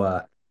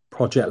our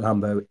Project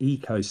Lambo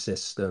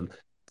ecosystem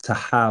to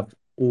have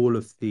all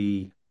of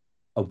the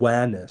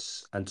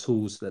awareness and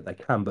tools that they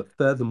can. But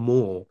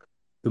furthermore,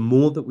 the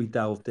more that we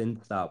delved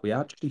into that, we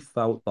actually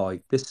felt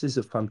like this is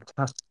a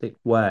fantastic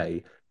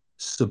way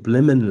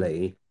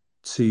subliminally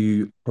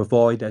to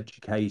provide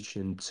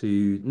education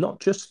to not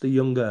just the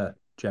younger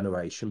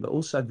generation, but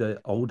also the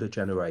older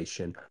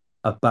generation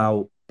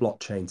about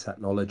blockchain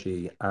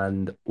technology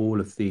and all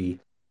of the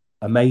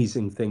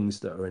amazing things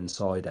that are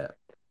inside it.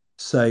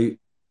 So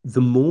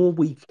the more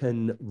we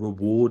can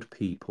reward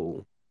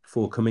people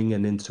for coming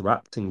and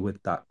interacting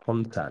with that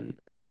content,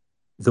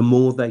 the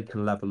more they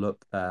can level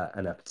up their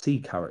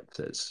NFT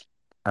characters.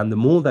 And the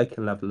more they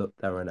can level up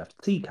their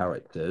NFT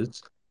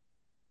characters,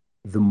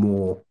 the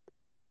more,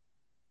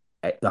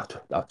 I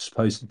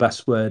suppose the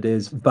best word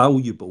is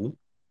valuable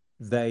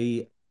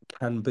they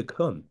can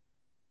become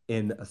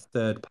in a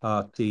third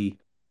party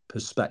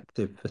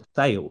perspective for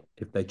sale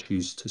if they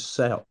choose to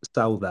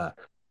sell their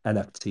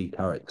NFT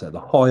character. The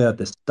higher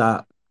the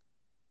stat,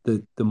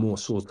 the more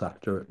sought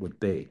after it would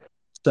be.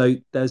 So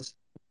there's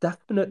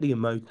definitely a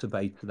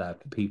motivator there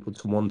for people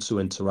to want to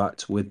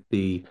interact with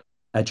the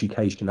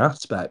education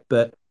aspect.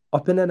 But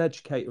I've been an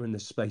educator in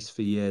this space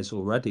for years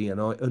already, and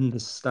I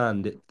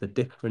understand the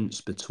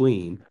difference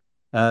between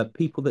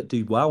people that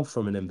do well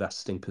from an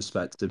investing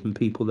perspective and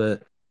people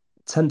that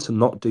tend to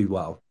not do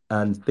well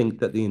and think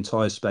that the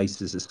entire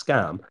space is a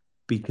scam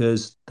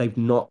because they've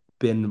not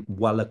been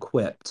well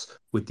equipped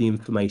with the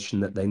information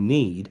that they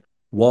need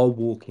while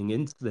walking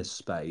into this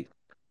space.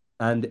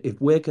 And if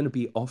we're going to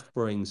be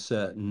offering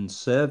certain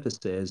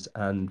services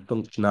and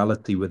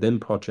functionality within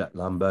Project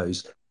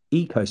Lambo's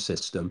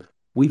ecosystem,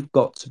 we've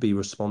got to be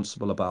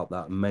responsible about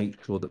that and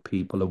make sure that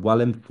people are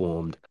well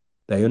informed.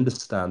 They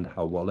understand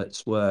how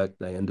wallets work.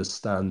 They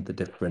understand the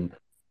different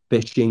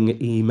phishing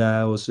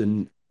emails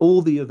and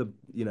all the other,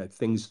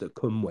 things that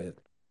come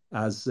with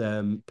as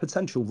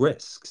potential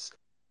risks.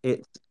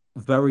 It's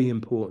very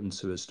important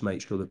to us to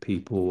make sure that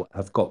people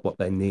have got what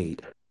they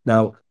need.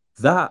 Now,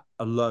 that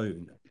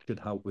alone should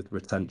help with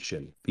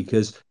retention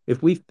because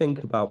if we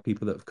think about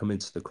people that have come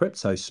into the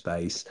crypto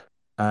space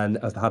and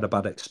have had a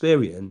bad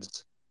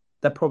experience,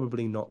 they're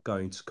probably not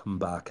going to come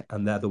back,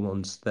 and they're the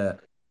ones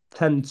that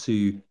tend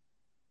to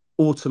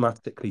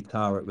automatically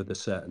tar it with a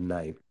certain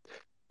name.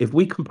 If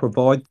we can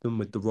provide them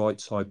with the right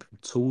type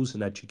of tools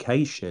and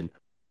education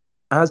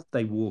as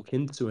they walk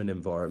into an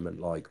environment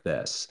like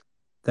this,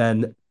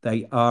 then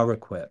they are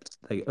equipped,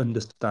 they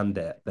understand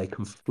it, they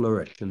can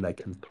flourish and they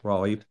can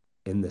thrive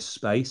in this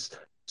space.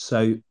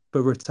 So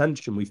for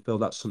retention, we feel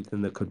that's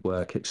something that could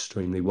work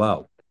extremely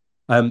well.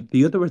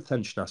 The other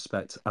retention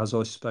aspect, as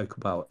I spoke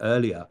about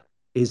earlier,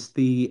 is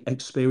the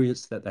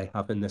experience that they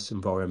have in this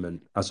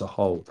environment as a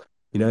whole.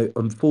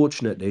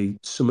 Unfortunately,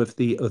 some of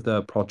the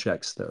other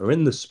projects that are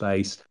in the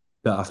space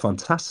that are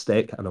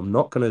fantastic, and I'm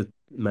not going to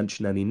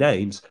mention any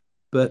names,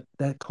 but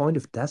they're kind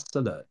of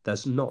desolate.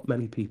 There's not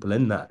many people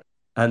in there.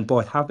 And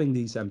by having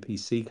these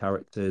NPC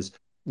characters,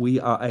 we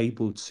are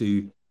able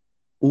to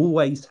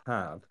always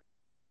have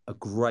a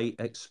great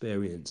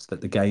experience that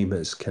the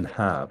gamers can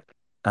have.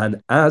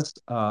 And as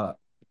our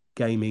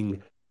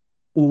gaming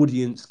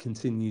audience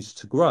continues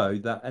to grow,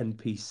 that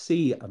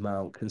NPC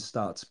amount can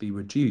start to be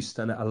reduced,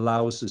 and it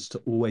allows us to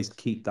always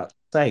keep that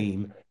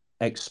same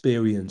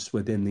experience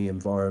within the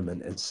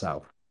environment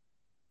itself.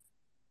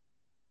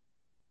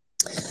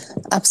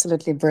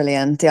 Absolutely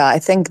brilliant. Yeah, I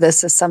think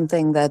this is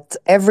something that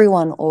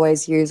everyone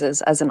always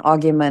uses as an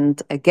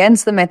argument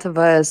against the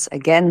metaverse,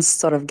 against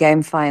sort of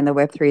GameFi in the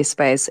Web3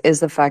 space, is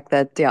the fact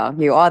that, yeah,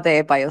 you are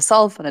there by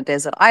yourself on a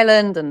desert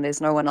island and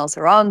there's no one else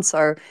around.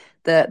 So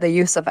the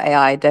use of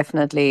AI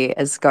definitely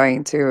is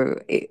going to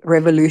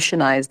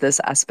revolutionize this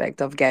aspect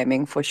of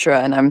gaming for sure.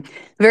 And I'm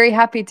very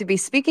happy to be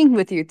speaking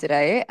with you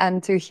today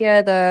and to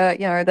hear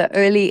the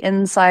early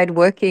inside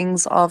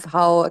workings of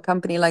how a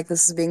company like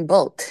this is being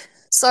built.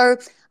 So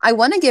I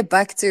want to get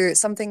back to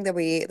something that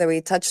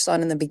we touched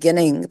on in the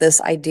beginning,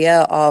 this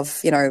idea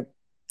of,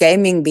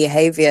 gaming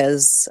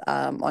behaviors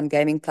on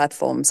gaming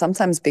platforms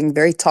sometimes being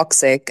very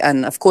toxic,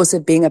 and of course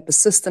it being a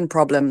persistent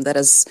problem that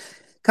has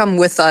come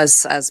with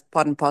us as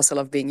part and parcel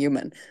of being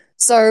human.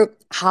 So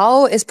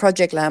how is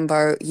Project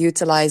Lambo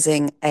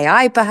utilizing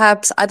AI,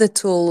 perhaps other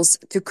tools,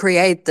 to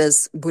create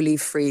this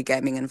bully-free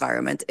gaming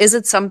environment? Is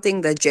it something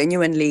that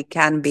genuinely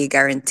can be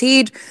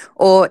guaranteed,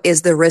 or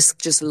is the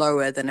risk just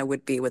lower than it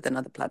would be with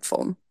another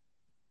platform?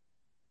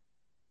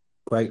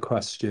 Great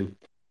question.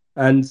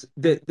 And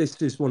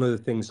this is one of the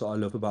things that I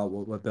love about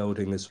what we're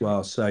building as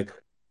well. So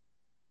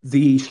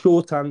The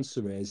short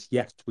answer is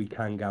yes, we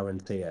can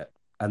guarantee it.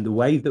 And the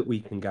way that we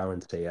can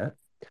guarantee it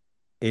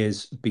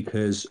is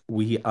because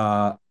we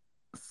are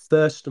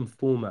first and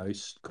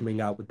foremost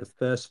coming out with the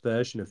first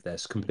version of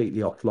this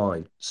completely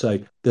offline. So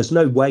there's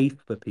no way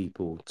for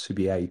people to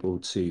be able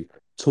to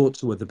talk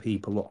to other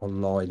people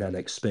online and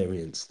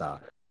experience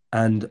that.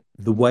 And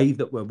the way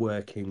that we're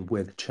working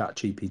with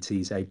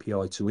ChatGPT's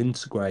API to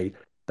integrate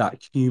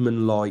that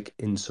human like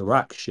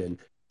interaction,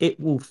 it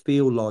will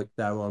feel like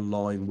they're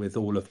online with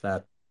all of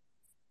their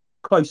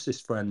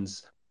closest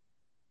friends.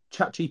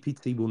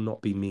 ChatGPT will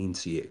not be mean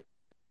to you.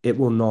 It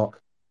will not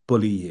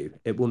bully you.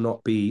 It will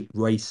not be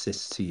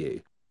racist to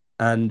you.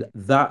 And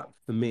that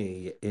for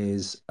me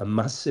is a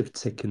massive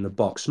tick in the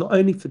box, not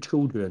only for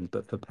children,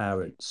 but for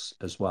parents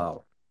as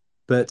well.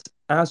 But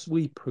as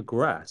we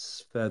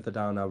progress further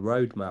down our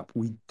roadmap,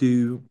 we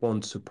do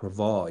want to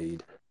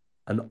provide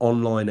an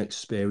online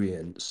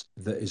experience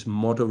that is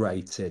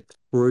moderated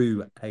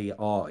through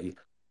AI,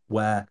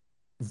 where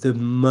the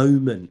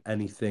moment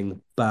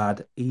anything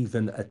bad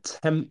even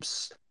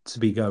attempts to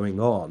be going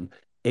on,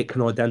 it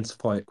can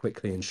identify it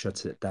quickly and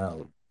shut it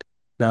down.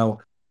 Now,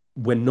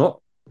 we're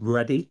not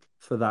ready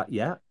for that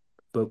yet,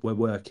 but we're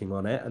working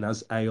on it. And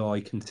as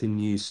AI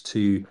continues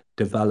to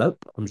develop,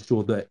 I'm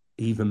sure that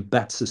even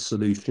better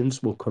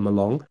solutions will come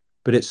along.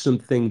 But it's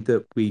something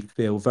that we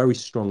feel very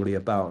strongly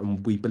about.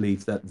 And we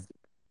believe that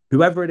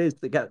whoever it is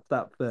that gets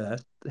that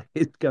first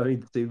is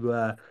going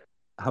to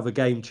have a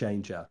game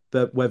changer.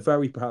 But we're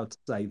very proud to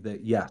say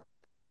that, yeah,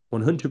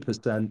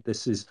 100%,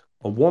 this is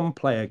a one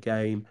player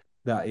game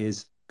that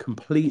is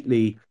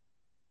completely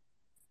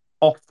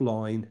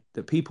offline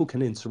that people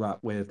can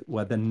interact with,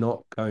 where they're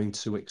not going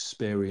to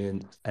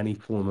experience any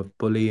form of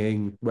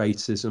bullying,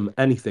 racism,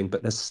 anything,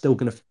 but they're still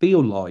going to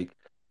feel like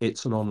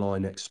it's an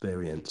online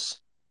experience.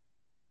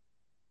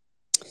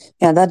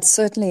 Yeah, that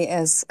certainly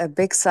is a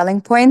big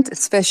selling point,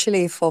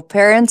 especially for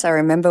parents. I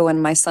remember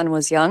when my son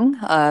was young,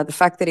 the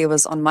fact that he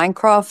was on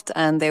Minecraft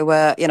and they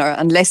were,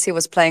 unless he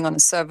was playing on a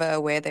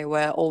server where there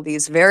were all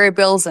these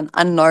variables and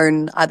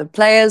unknown other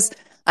players,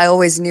 I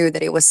always knew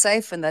that it was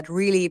safe, and that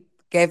really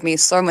gave me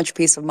so much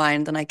peace of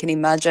mind. And I can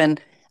imagine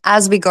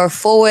as we go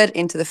forward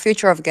into the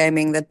future of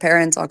gaming, that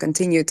parents are going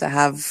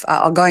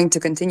to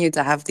continue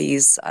to have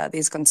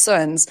these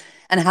concerns,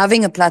 and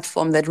having a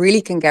platform that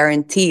really can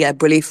guarantee a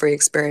bully-free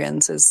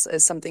experience is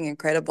something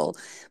incredible.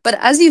 But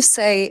as you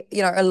say,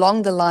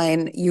 along the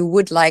line, you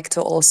would like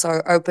to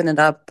also open it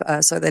up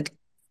so that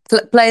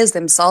players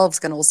themselves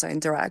can also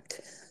interact.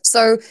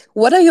 So,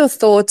 what are your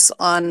thoughts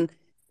on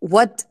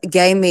what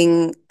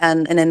gaming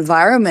and an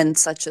environment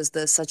such as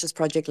this, such as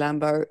Project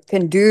Lambo,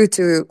 can do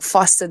to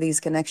foster these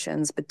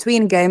connections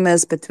between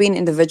gamers, between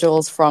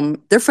individuals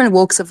from different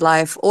walks of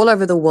life all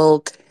over the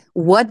world?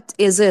 What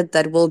is it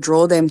that will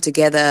draw them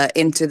together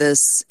into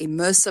this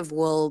immersive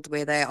world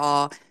where they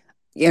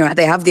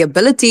have the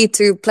ability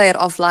to play it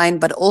offline,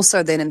 but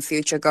also then in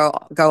future go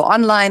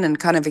online and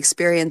kind of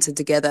experience it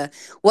together?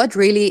 What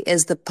really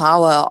is the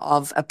power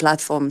of a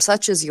platform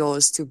such as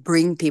yours to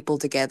bring people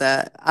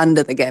together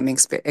under the gaming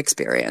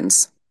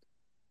experience?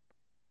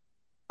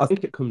 I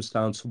think it comes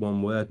down to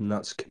one word, and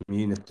that's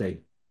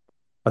community.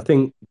 I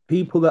think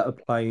people that are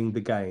playing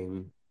the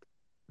game,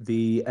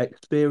 the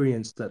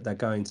experience that they're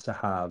going to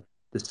have,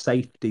 the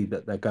safety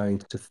that they're going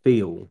to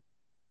feel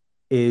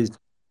is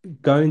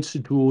going to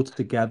draw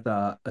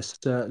together a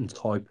certain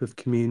type of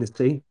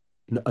community,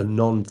 a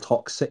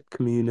non-toxic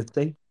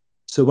community.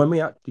 So when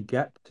we actually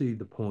get to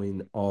the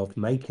point of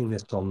making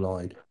this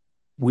online,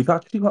 we've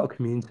actually got a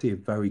community of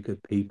very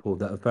good people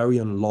that are very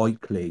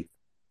unlikely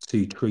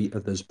to treat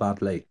others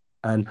badly.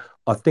 And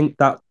I think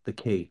that's the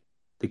key.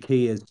 The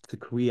key is to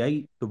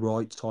create the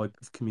right type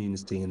of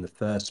community in the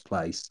first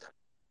place.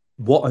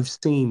 What I've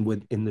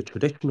seen in the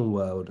traditional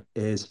world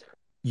is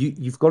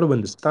you've got to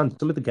understand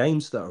some of the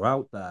games that are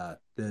out there,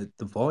 the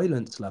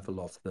violence level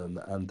of them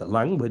and the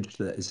language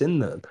that is in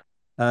them.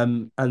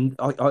 And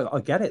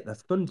I get it, they're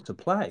fun to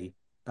play.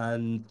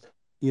 And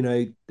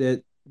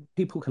the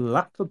people can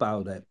laugh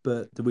about it,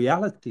 but the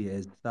reality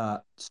is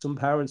that some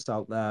parents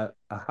out there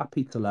are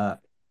happy to let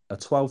a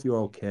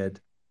 12-year-old kid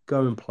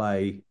go and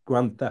play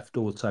Grand Theft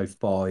Auto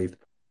 5,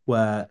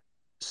 where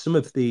some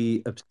of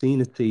the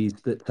obscenities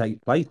that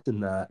take place in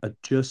there are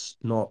just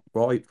not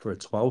right for a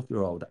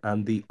 12-year-old.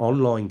 And the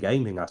online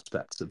gaming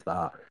aspects of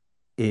that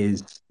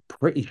is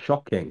pretty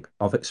shocking.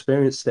 I've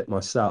experienced it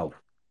myself.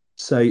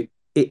 So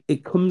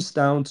it comes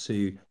down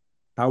to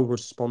how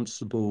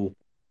responsible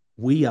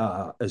we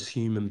are as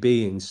human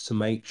beings to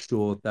make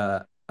sure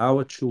that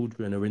our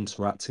children are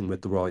interacting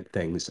with the right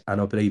things.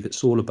 And I believe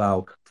it's all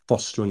about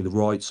fostering the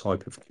right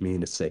type of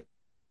community.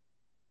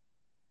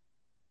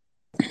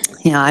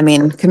 Yeah, I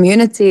mean,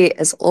 community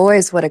is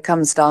always what it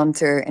comes down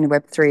to in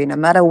Web3, no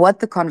matter what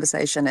the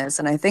conversation is.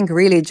 And I think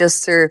really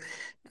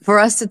for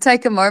us to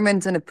take a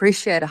moment and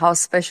appreciate how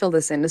special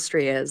this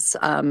industry is,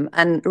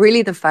 and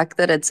really the fact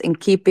that it's in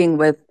keeping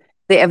with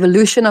the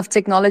evolution of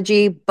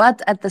technology,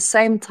 but at the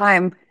same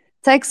time,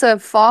 takes a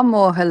far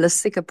more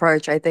holistic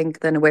approach, I think,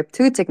 than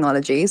Web2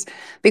 technologies,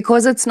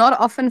 because it's not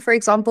often, for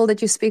example,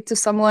 that you speak to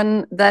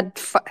someone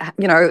that,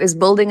 is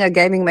building a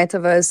gaming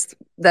metaverse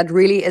that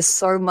really is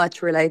so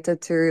much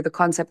related to the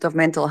concept of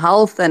mental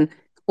health and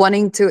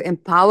wanting to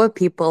empower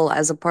people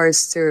as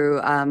opposed to,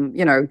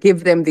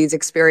 give them these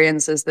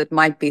experiences that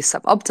might be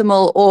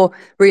suboptimal or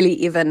really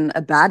even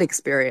a bad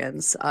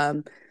experience.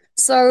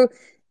 So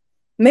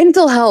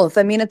mental health,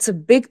 I mean, it's a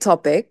big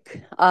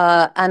topic,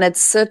 and it's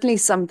certainly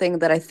something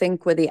that I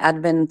think with the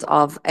advent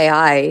of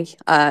AI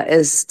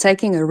is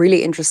taking a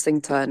really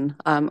interesting turn.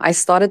 I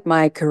started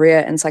my career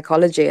in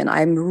psychology, and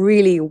I'm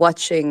really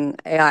watching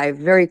AI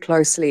very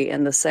closely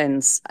in the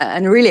sense,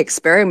 and really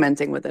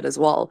experimenting with it as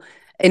well,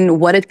 in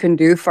what it can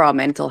do for our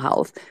mental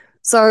health.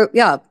 So,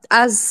 yeah,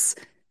 as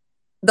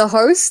the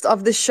host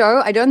of the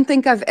show, I don't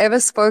think I've ever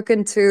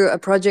spoken to a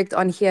project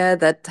on here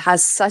that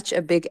has such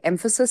a big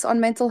emphasis on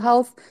mental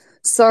health.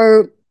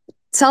 So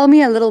tell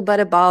me a little bit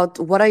about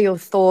what are your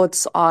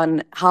thoughts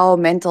on how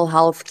mental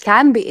health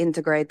can be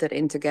integrated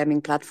into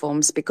gaming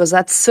platforms, because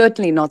that's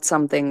certainly not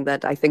something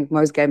that I think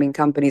most gaming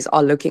companies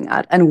are looking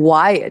at, and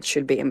why it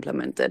should be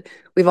implemented.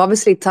 We've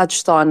obviously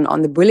touched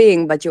on the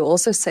bullying, but you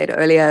also said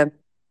earlier,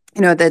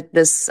 that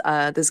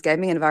this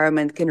gaming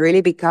environment can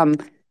really become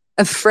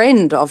a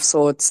friend of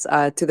sorts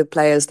to the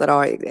players that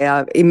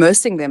are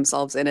immersing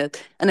themselves in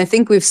it. And I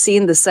think we've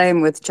seen the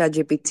same with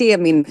ChatGPT. I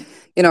mean,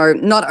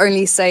 not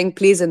only saying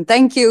please and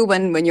thank you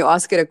when you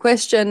ask it a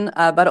question,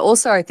 but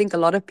also I think a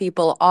lot of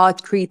people are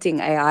treating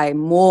AI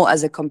more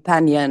as a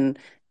companion,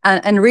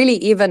 and really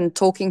even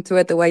talking to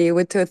it the way you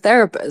would to a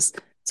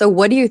therapist. So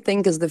what do you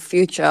think is the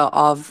future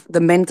of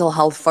the mental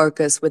health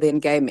focus within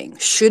gaming?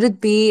 Should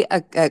it be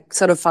a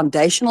sort of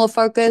foundational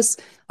focus?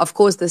 Of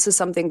course, this is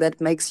something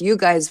that makes you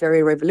guys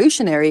very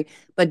revolutionary,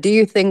 but do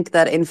you think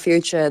that in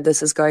future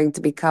this is going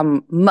to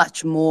become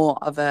much more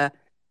of a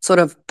sort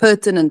of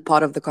pertinent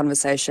part of the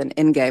conversation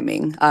in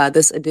gaming,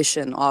 this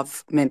addition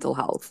of mental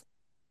health?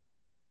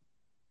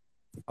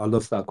 I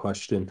love that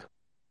question.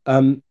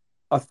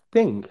 I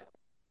think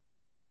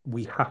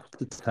we have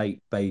to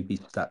take baby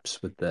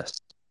steps with this.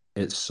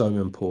 It's so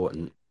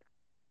important.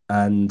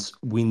 And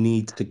we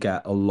need to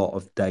get a lot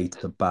of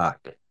data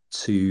back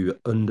to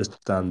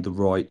understand the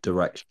right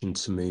direction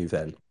to move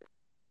in.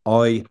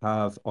 I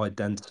have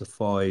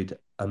identified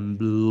a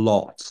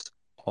lot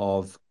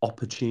of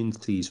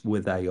opportunities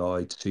with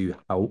AI to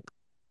help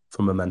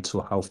from a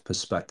mental health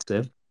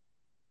perspective.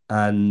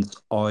 And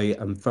I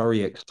am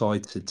very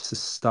excited to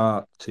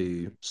start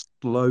to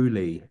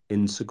slowly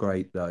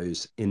integrate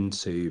those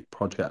into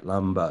Project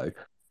Lambo.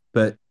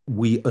 But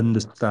we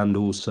understand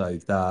also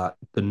that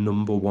the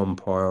number one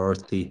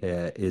priority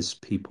here is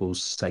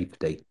people's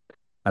safety.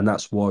 And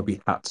that's why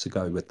we had to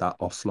go with that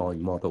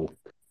offline model.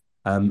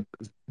 Um,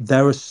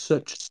 there are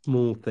such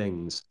small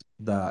things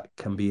that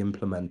can be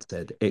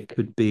implemented. It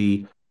could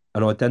be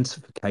an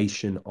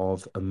identification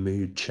of a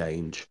mood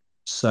change.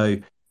 So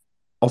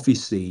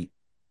obviously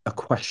a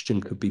question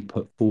could be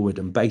put forward,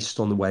 and based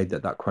on the way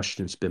that that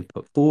question has been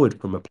put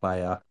forward from a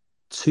player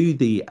to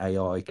the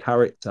AI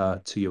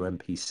character, to your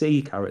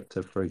NPC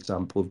character, for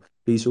example,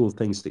 these are all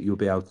things that you'll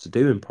be able to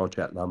do in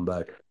Project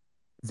Lambo.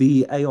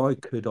 The AI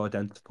could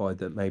identify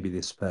that maybe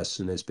this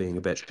person is being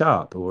a bit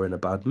sharp or in a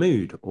bad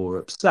mood or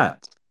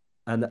upset.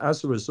 And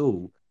as a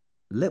result,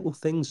 little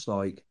things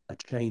like a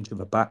change of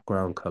a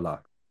background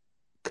color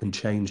can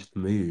change the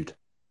mood,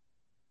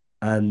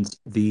 and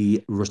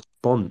the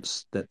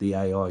response that the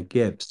AI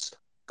gives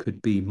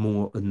could be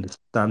more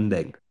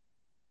understanding.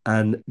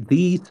 And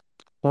these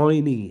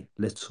tiny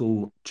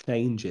little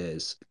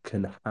changes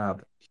can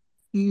have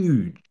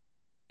huge,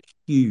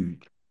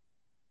 huge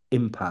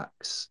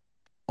impacts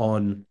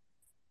on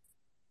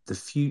the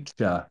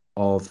future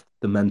of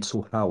the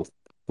mental health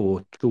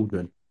for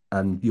children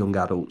and young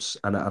adults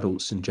and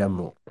adults in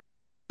general.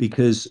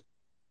 Because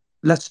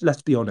let's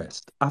be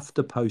honest,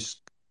 after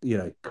post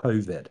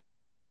COVID,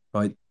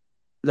 right?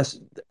 let's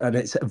and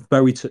it's a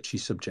very touchy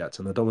subject,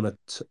 and I don't want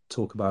to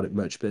talk about it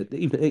much, but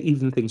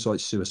even things like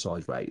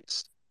suicide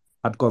rates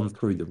had gone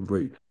through the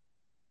roof.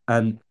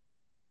 And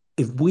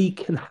if we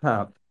can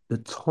have the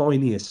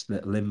tiniest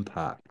little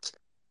impact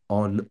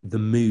on the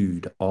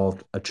mood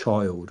of a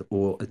child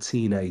or a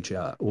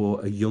teenager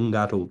or a young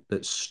adult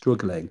that's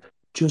struggling,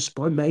 just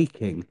by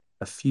making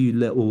a few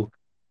little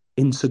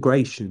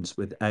integrations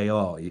with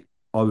I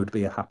would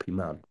be a happy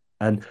man.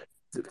 And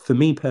for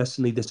me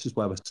personally, this is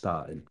where we're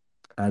starting.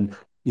 And,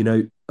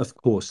 of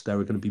course, there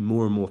are going to be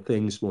more and more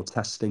things, more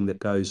testing that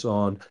goes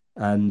on.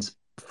 And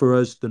for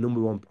us, the number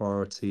one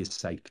priority is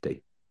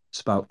safety.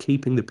 It's about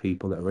keeping the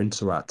people that are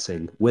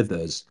interacting with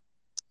us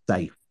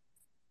safe.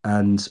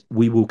 And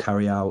we will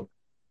carry out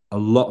a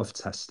lot of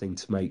testing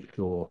to make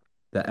sure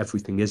that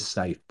everything is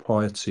safe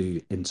prior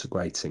to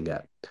integrating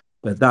it.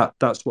 But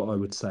that's what I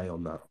would say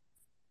on that.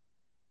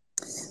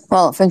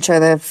 Well, Fincher,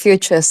 the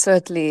future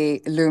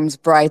certainly looms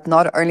bright,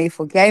 not only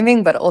for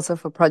gaming, but also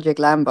for Project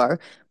Lambo.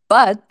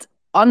 But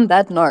on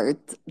that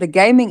note, the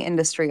gaming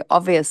industry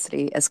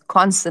obviously is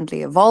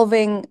constantly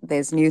evolving.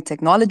 There's new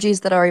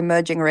technologies that are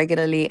emerging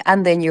regularly.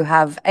 And then you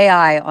have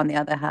AI, on the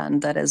other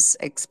hand, that is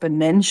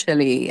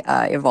exponentially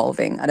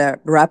evolving at a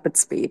rapid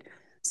speed.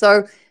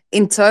 So,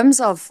 in terms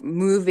of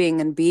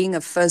moving and being a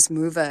first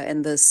mover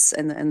in this,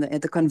 in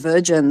the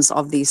convergence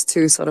of these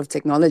two sort of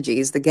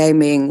technologies, the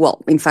gaming,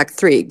 well, in fact,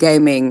 three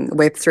gaming,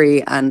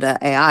 Web3, and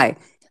AI,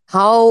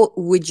 how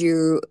would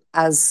you,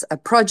 as a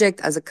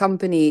project, as a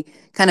company,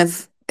 kind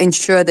of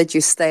ensure that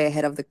you stay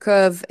ahead of the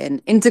curve in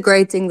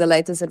integrating the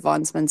latest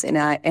advancements in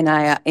AI?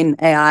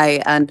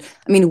 And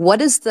I mean,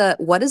 what is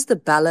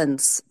the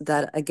balance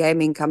that a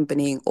gaming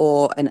company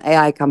or an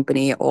AI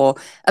company or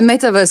a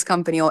metaverse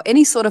company or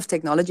any sort of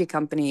technology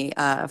company,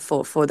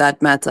 for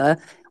that matter,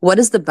 what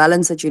is the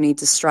balance that you need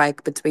to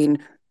strike between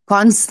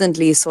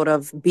constantly sort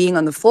of being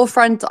on the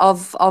forefront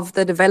of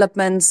the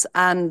developments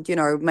and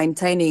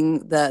maintaining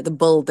the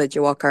build that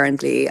you are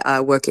currently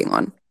working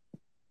on?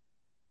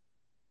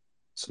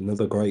 It's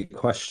another great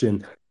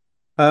question.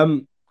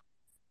 Um,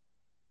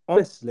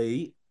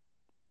 Honestly,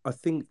 I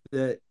think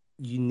that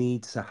you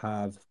need to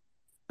have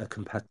a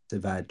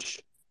competitive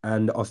edge.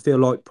 And I feel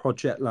like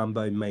Project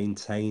Lambo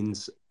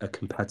maintains a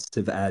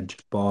competitive edge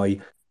by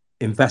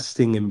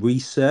investing in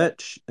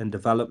research and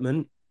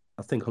development.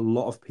 I think a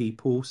lot of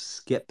people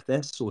skip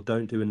this or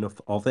don't do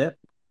enough of it.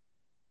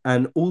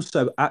 And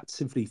also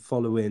actively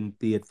following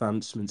the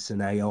advancements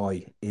in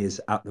AI is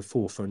at the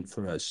forefront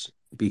for us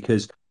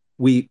because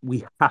we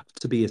have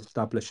to be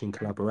establishing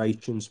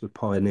collaborations with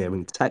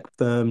pioneering tech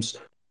firms.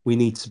 We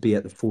need to be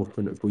at the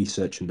forefront of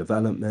research and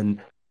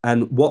development.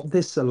 And what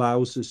this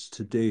allows us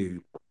to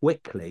do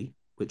quickly,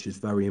 which is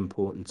very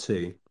important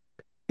too,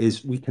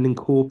 is we can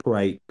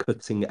incorporate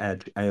cutting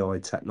edge AI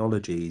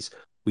technologies,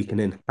 we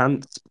can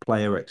enhance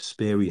player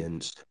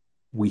experience,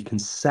 we can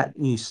set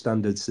new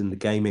standards in the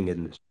gaming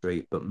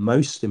industry, but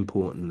most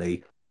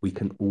importantly, we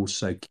can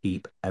also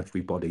keep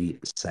everybody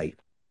safe.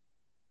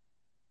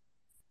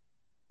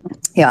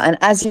 Yeah, and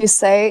as you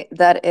say,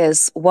 that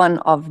is one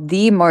of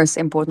the most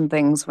important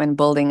things when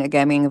building a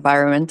gaming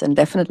environment, and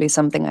definitely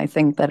something I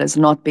think that is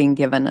not being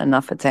given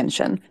enough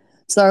attention.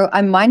 So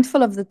I'm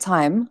mindful of the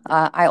time.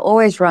 I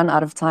always run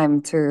out of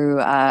time to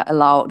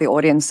allow the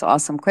audience to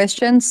ask some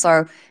questions. So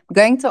I'm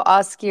going to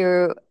ask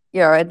you,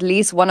 at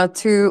least one or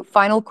two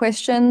final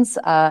questions.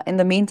 In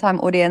the meantime,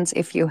 audience,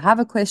 if you have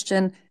a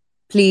question,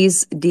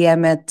 please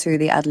DM it to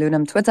the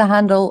Adlunum Twitter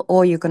handle,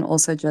 or you can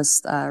also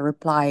just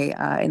reply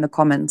in the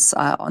comments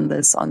on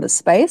this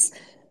space.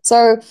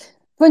 So,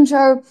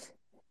 Punjo,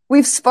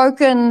 we've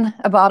spoken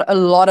about a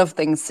lot of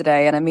things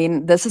today, and I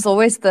mean, this is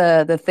always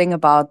the thing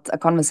about a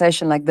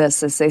conversation like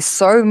this: is there's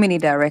so many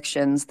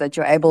directions that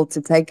you're able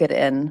to take it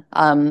in.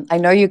 I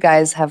know you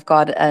guys have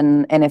got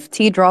an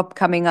NFT drop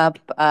coming up.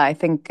 I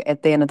think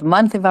at the end of the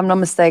month, if I'm not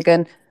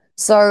mistaken.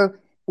 So,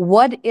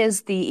 what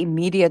is the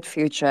immediate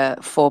future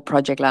for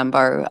Project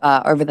Lambo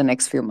over the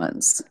next few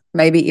months?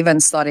 Maybe even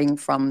starting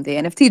from the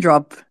NFT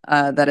drop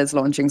that is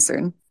launching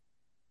soon.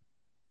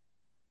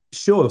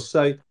 Sure.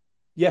 So,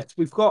 yes,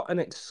 we've got an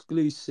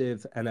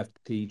exclusive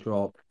NFT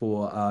drop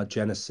for our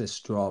Genesis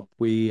drop.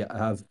 We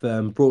have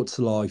brought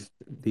to life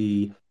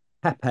the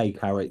Pepe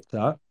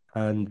character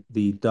and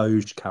the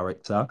Doge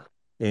character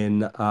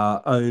in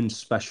our own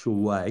special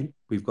way.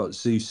 We've got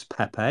Zeus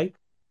Pepe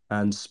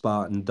and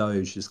Spartan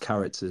Doge as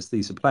characters.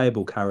 These are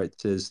playable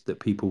characters that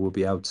people will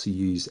be able to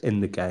use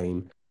in the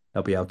game.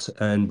 They'll be able to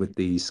earn with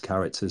these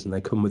characters, and they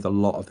come with a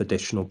lot of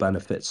additional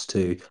benefits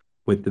too,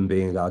 with them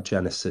being our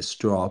Genesis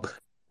drop.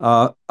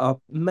 Our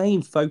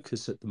main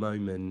focus at the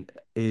moment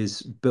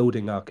is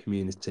building our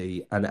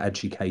community and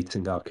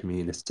educating our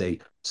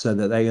community so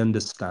that they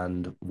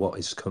understand what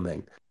is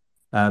coming.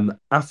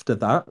 After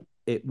that,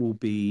 it will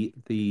be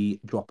the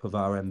drop of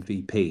our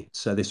MVP.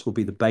 So this will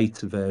be the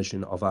beta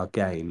version of our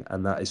game,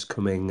 and that is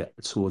coming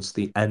towards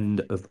the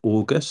end of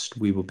August.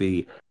 We will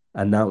be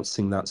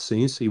announcing that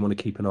soon, so you want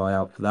to keep an eye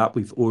out for that.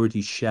 We've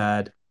already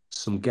shared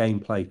some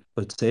gameplay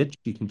footage.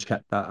 You can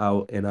check that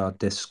out in our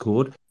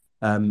Discord.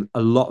 A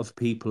lot of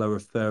people are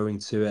referring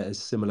to it as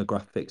similar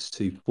graphics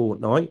to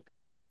Fortnite.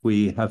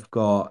 We have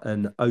got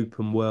an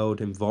open world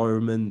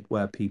environment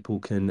where people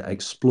can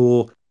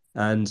explore,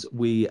 and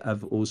we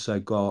have also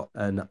got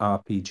an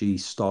RPG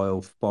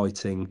style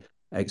fighting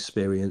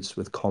experience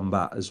with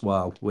combat as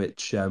well,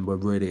 which we're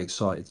really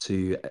excited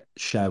to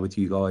share with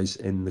you guys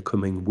in the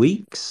coming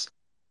weeks.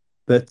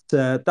 But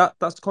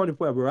that's kind of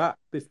where we're at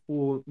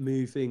before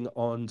moving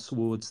on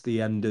towards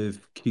the end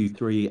of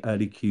Q3,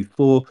 early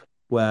Q4,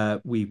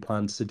 where we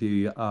plan to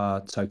do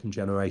our token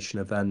generation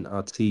event,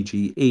 our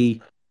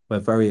TGE. We're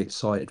very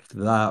excited for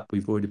that.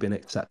 We've already been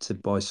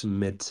accepted by some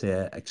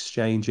mid-tier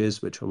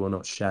exchanges, which I will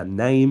not share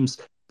names,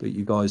 but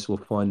you guys will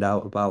find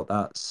out about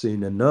that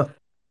soon enough.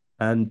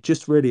 And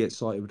just really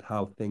excited with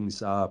how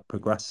things are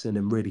progressing,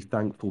 and really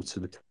thankful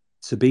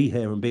to be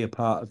here and be a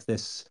part of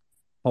this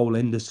whole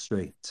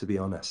industry, to be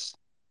honest.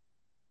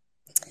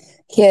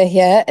 Here,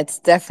 here, it's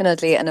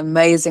definitely an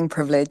amazing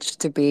privilege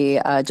to be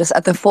just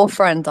at the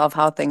forefront of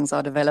how things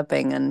are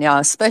developing. And yeah,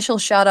 a special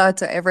shout out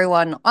to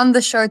everyone on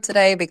the show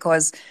today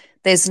because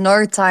there's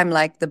no time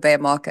like the bear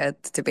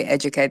market to be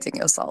educating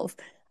yourself.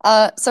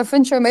 So,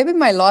 Fincho, maybe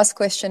my last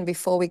question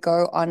before we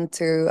go on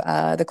to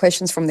the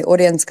questions from the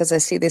audience, because I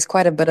see there's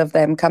quite a bit of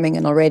them coming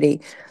in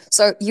already.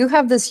 So, you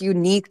have this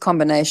unique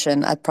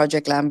combination at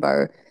Project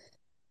Lambo: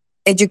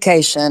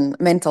 education,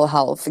 mental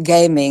health,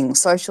 gaming,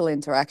 social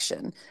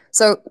interaction.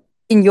 So,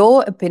 in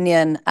your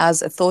opinion,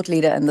 as a thought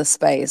leader in the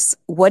space,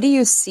 what do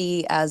you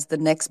see as the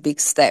next big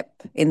step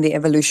in the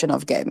evolution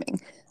of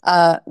gaming?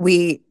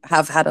 We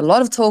have had a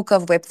lot of talk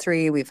of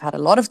Web3, we've had a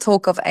lot of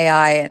talk of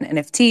AI and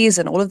NFTs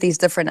and all of these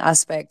different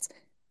aspects.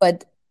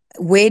 But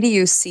where do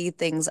you see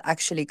things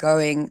actually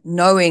going,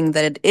 knowing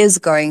that it is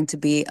going to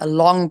be a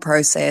long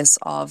process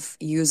of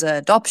user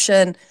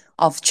adoption,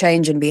 of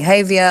change in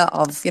behavior,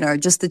 of,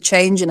 just the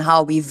change in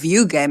how we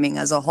view gaming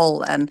as a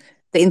whole, and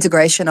the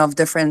integration of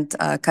different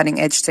cutting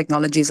edge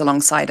technologies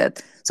alongside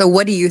it. So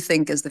what do you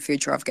think is the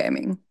future of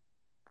gaming?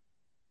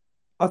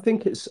 I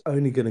think it's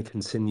only going to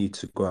continue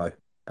to grow.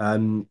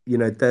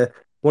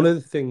 One of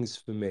the things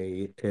for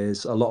me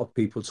is a lot of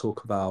people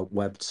talk about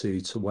Web 2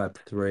 to Web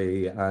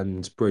 3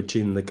 and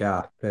bridging the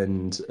gap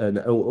and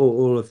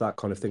all of that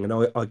kind of thing. And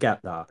I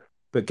get that.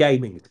 But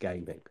gaming is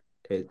gaming.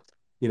 It's,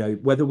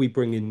 whether we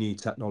bring in new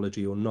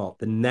technology or not,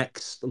 the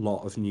next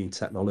lot of new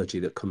technology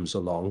that comes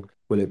along,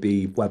 will it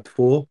be Web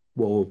 4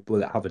 or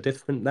will it have a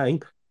different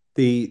name?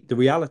 The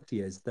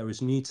reality is there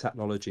is new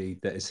technology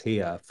that is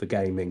here for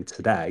gaming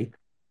today,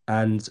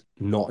 and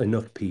not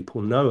enough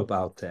people know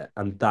about it.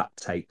 And that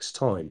takes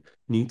time.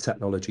 New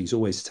technologies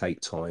always take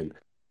time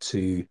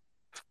to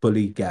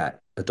fully get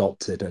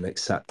adopted and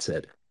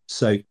accepted.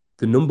 So,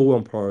 the number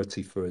one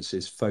priority for us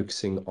is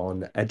focusing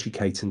on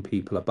educating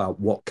people about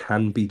what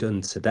can be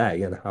done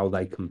today and how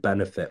they can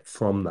benefit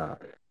from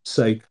that.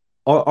 So,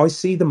 I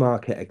see the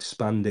market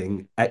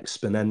expanding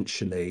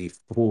exponentially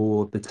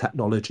for the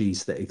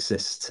technologies that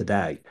exist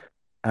today.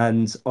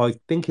 And I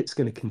think it's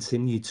going to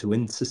continue to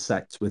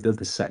intersect with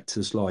other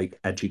sectors like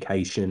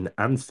education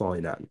and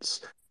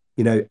finance.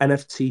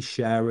 NFT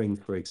sharing,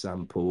 for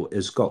example,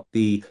 has got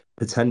the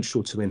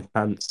potential to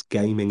enhance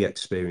gaming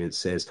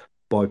experiences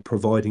by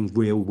providing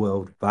real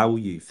world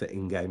value for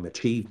in game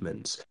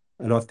achievements.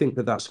 And I think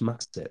that that's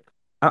massive,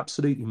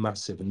 absolutely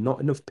massive. And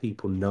not enough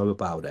people know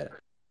about it.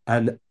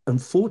 And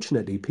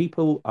unfortunately,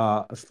 people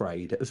are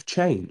afraid of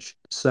change.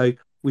 So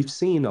we've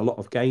seen a lot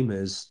of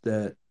gamers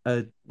that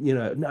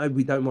no,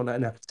 we don't want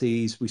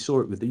NFTs. We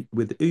saw it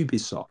with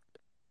Ubisoft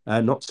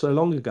not so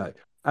long ago,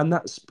 and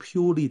that's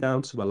purely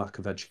down to a lack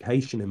of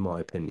education, in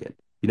my opinion.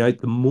 The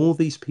more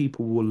these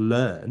people will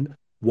learn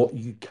what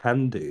you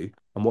can do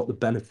and what the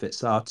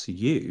benefits are to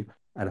you,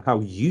 and how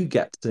you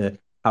get to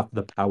have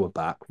the power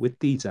back with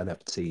these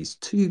NFTs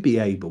to be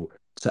able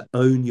to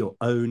own your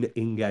own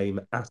in-game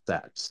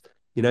assets.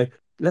 You know,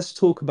 let's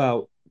talk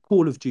about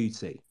Call of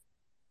Duty.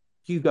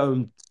 You go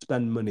and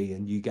spend money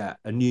and you get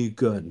a new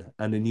gun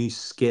and a new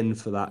skin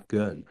for that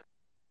gun,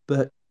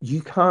 but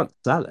you can't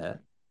sell it.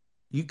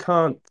 You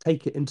can't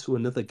take it into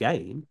another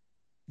game.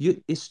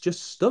 It's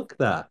just stuck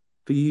there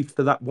for you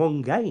for that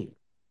one game.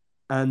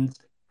 And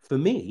for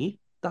me,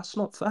 that's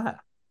not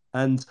fair.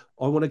 And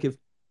I want to give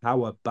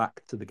power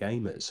back to the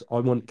gamers. I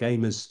want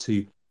gamers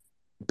to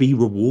be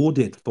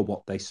rewarded for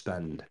what they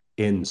spend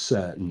in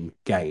certain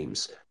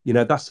games.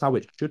 That's how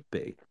it should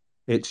be.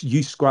 It's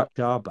you scratch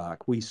our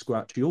back, we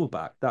scratch your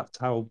back. That's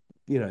how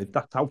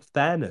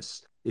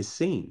fairness is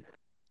seen.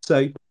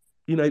 So,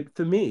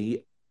 for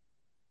me,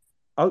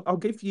 I'll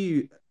give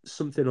you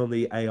something on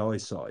the AI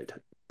side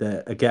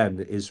that again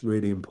is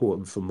really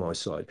important from my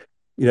side.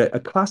 A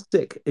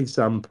classic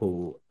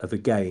example of a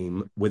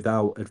game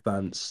without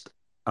advanced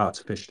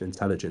artificial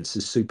intelligence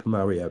is Super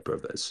Mario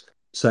Brothers.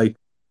 So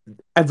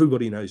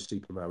everybody knows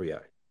Super Mario.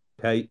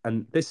 Okay.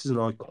 And this is an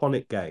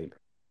iconic game.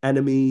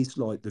 Enemies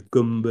like the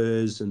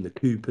Goombas and the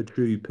Koopa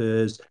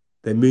Troopers,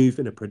 they move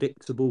in a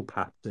predictable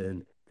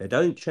pattern. They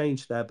don't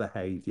change their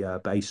behavior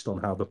based on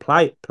how the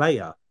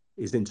player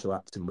is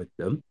interacting with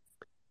them.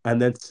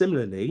 And then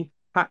similarly,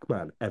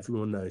 Pac-Man,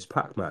 everyone knows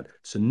Pac-Man.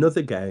 It's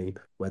another game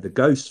where the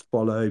ghosts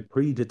follow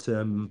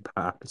predetermined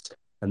paths,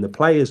 and the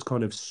player's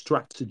kind of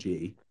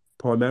strategy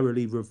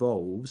primarily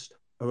revolves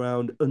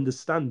around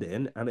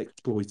understanding and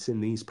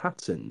exploiting these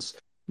patterns.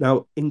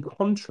 Now, in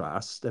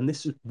contrast, and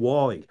this is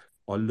why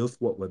I love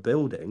what we're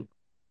building,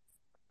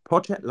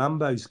 Project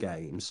Lambo's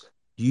games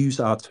use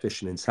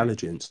artificial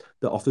intelligence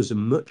that offers a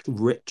much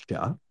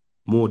richer,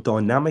 more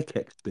dynamic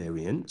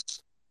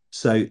experience.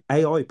 So,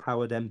 AI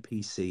powered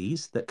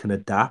NPCs that can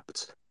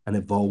adapt and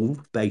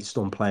evolve based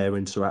on player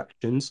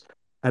interactions.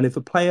 And if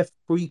a player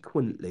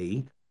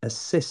frequently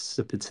assists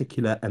a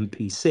particular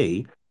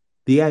NPC,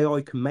 the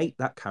AI can make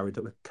that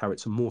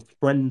character more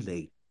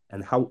friendly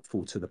and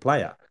helpful to the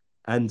player.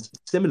 And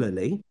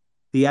similarly,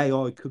 the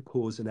AI could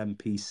cause an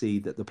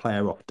NPC that the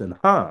player often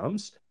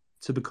harms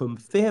to become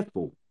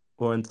fearful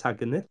or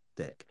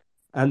antagonistic.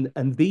 And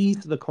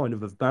these are the kind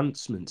of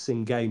advancements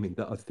in gaming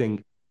that I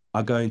think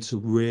are going to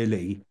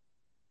really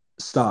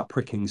start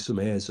pricking some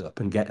ears up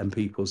and getting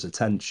people's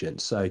attention.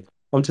 So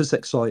I'm just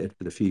excited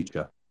for the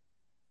future.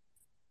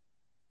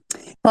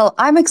 Well,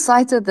 I'm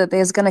excited that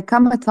there's going to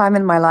come a time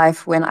in my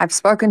life when I've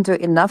spoken to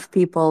enough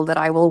people that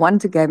I will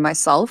want to game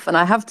myself. And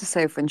I have to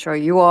say,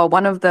 Fincho, you are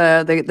one of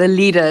the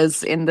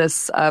leaders in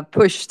this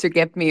push to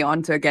get me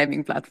onto a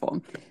gaming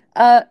platform.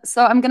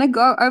 So I'm going to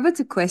go over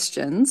to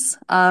questions.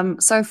 I'm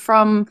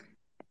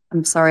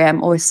sorry,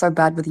 I'm always so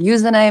bad with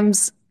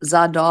usernames.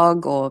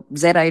 Zadog or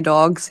ZA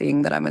Dog,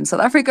 seeing that I'm in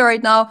South Africa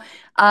right now.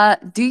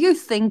 Do you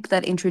think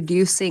that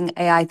introducing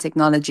AI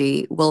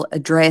technology will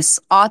address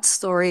art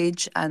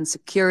storage and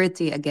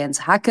security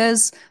against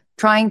hackers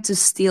trying to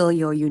steal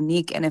your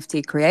unique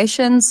NFT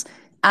creations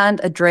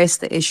and address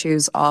the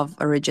issues of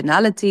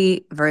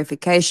originality,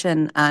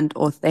 verification, and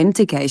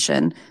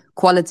authentication,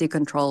 quality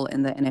control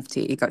in the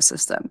NFT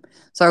ecosystem?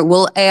 So,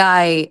 will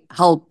AI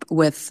help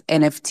with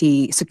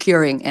NFT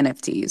securing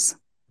NFTs?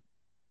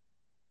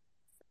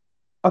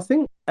 I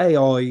think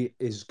AI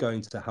is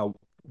going to help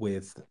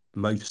with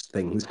most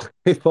things,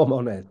 if I'm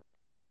honest.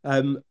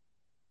 Um,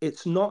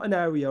 it's not an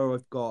area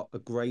I've got a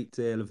great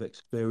deal of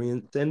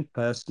experience in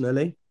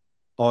personally.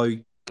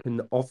 I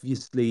can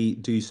obviously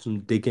do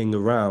some digging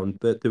around,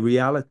 but the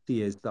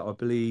reality is that I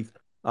believe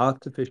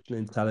artificial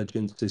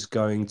intelligence is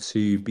going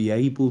to be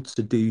able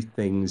to do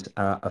things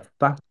at a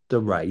faster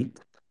rate,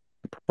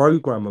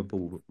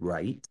 programmable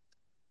rate,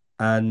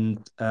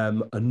 and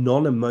a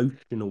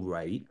non-emotional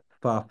rate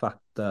far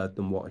faster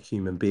than what a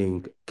human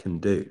being can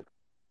do.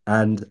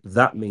 And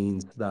that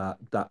means that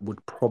that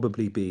would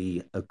probably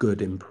be a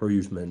good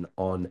improvement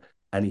on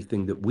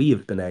anything that we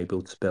have been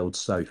able to build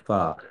so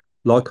far.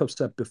 Like I've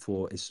said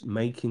before, it's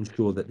making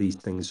sure that these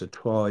things are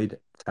tried,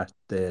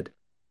 tested,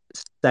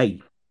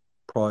 safe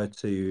prior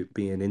to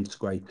being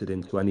integrated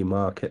into any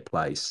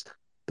marketplace.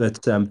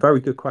 But very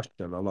good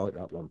question. I like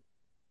that one.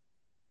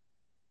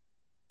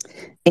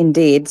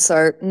 Indeed.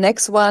 So,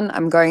 next one,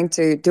 I'm going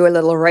to do a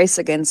little race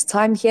against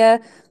time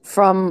here.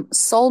 From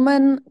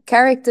Solman,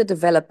 character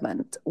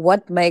development.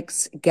 What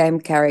makes game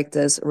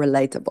characters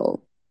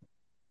relatable?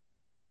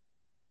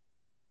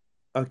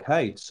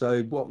 Okay,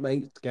 so what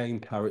makes game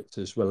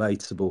characters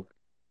relatable?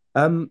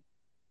 Um,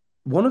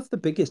 One of the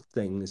biggest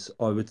things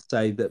I would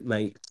say that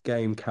makes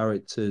game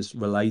characters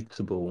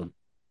relatable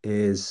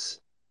is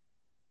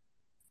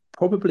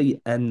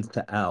probably N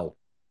to L,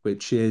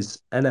 which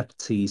is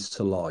NFTs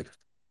to life.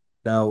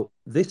 Now,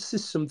 this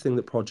is something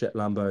that Project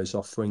Lambo is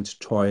offering to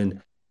try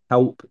and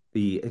help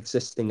the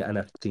existing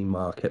NFT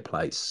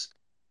marketplace.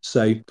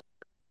 So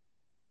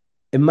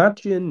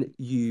imagine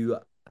you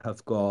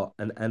have got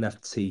an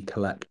NFT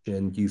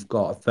collection, you've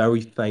got a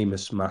very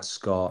famous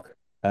mascot.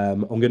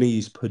 I'm going to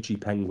use Pudgy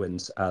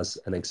Penguins as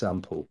an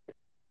example.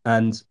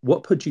 And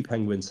what Pudgy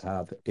Penguins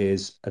have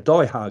is a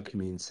die-hard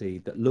community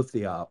that love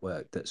the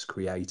artwork that's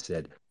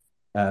created.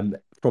 From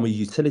a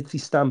utility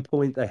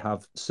standpoint, they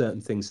have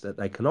certain things that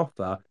they can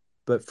offer,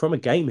 but from a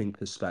gaming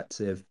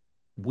perspective,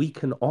 we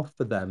can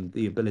offer them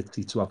the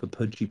ability to have a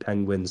Pudgy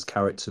Penguins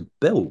character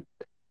built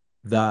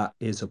that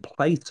is a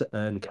play to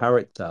earn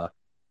character.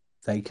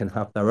 They can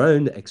have their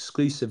own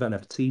exclusive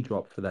NFT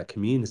drop for their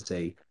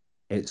community.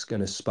 It's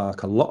going to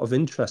spark a lot of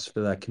interest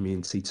for their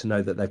community to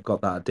know that they've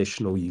got that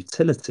additional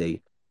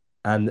utility.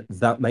 And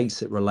that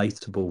makes it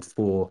relatable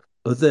for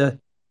other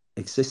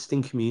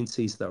existing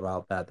communities that are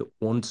out there that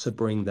want to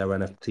bring their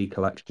NFT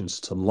collections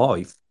to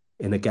life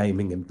in a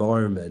gaming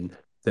environment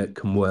that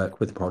can work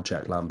with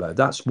Project Lambo.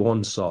 That's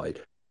one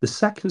side. The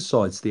second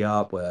side's the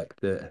artwork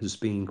that has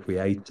been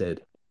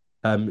created.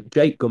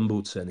 Jake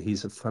Gumbleton,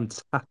 he's a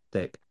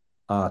fantastic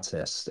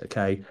artist,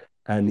 okay?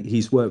 And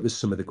he's worked with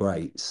some of the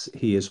greats.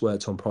 He has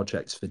worked on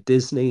projects for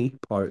Disney,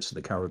 Pirates of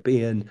the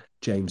Caribbean,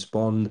 James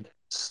Bond,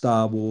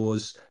 Star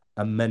Wars,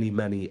 and many,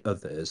 many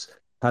others.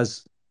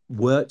 Has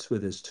worked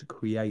with us to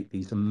create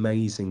these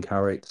amazing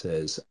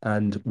characters.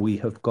 And we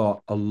have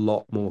got a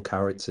lot more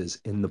characters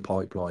in the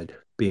pipeline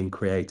being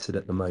created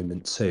at the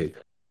moment, too.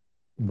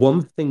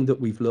 One thing that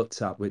we've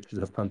looked at, which is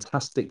a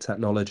fantastic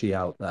technology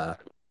out there,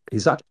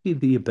 is actually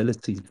the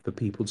ability for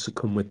people to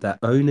come with their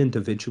own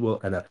individual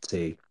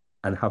NFT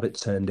and have it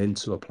turned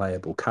into a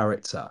playable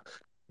character.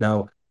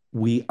 Now,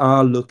 we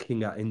are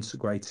looking at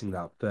integrating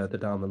that further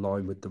down the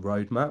line with the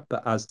roadmap,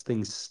 but as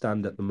things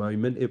stand at the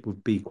moment, it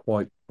would be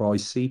quite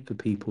pricey for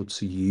people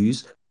to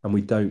use, and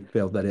we don't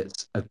feel that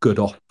it's a good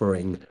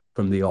offering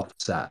from the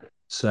offset.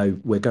 So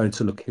we're going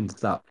to look into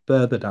that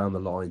further down the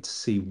line to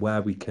see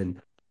where we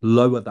can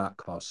lower that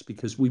cost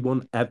because we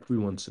want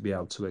everyone to be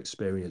able to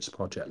experience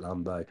Project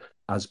Lambo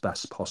as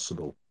best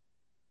possible.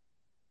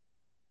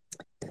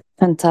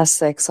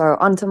 Fantastic. So,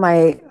 on to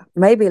my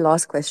maybe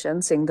last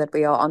question, seeing that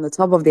we are on the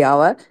top of the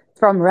hour.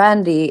 From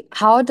Randy,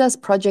 how does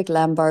Project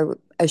Lambo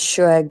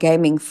assure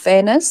gaming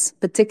fairness,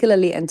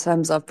 particularly in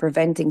terms of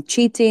preventing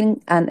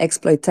cheating and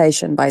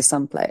exploitation by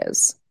some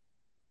players?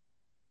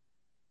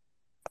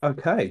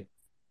 Okay.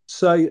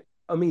 So,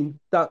 I mean,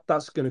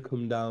 that's going to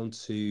come down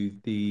to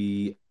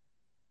the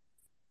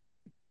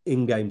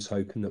in-game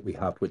token that we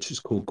have, which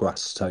is called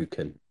Grass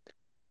Token.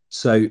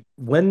 So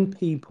when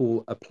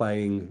people are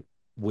playing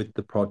with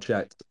the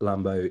Project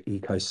Lambo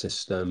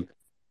ecosystem,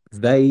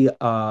 they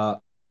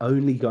are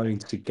only going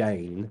to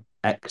gain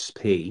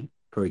XP,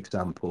 for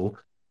example,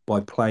 by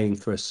playing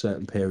for a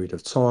certain period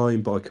of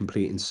time, by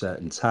completing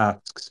certain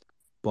tasks,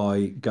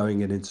 by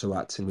going and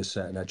interacting with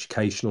certain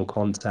educational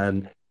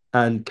content,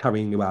 and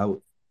carrying out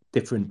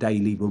different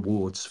daily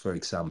rewards, for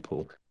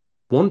example.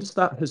 Once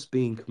that has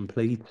been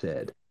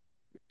completed,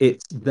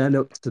 it's then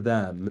up to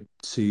them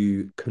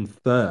to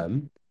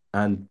confirm,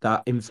 and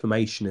that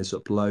information is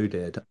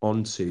uploaded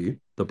onto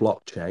the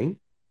blockchain,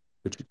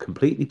 which is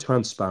completely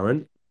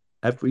transparent.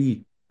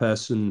 Every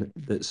person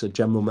that's a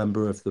general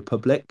member of the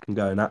public can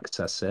go and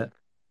access it.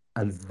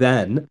 And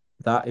then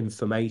that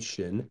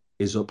information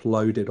is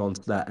uploaded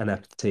onto that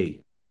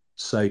NFT.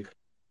 So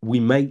we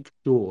make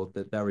sure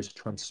that there is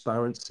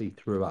transparency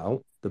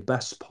throughout, the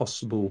best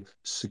possible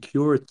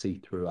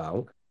security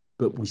throughout,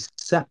 but we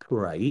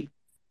separate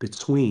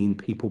between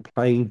people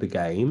playing the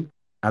game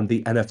and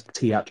the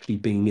NFT actually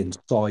being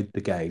inside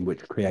the game,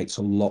 which creates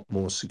a lot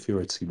more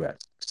security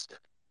risks.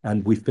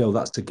 And we feel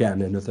that's,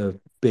 again, another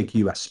big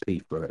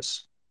USP for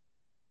us.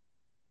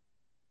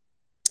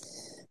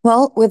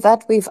 Well, with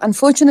that, we've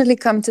unfortunately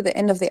come to the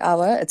end of the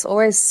hour. It's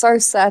always so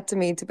sad to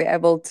me to be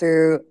able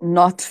to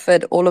not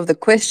fit all of the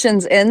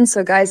questions in.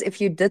 So guys, if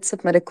you did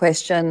submit a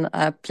question,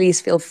 please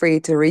feel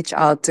free to reach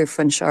out to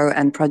Funsho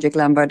and Project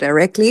Lambo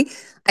directly.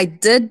 I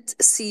did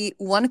see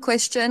one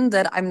question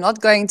that I'm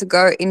not going to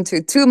go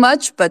into too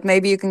much, but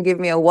maybe you can give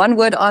me a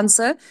one-word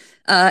answer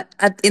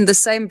in the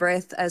same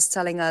breath as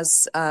telling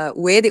us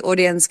where the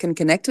audience can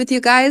connect with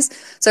you guys.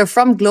 So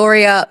from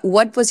Gloria,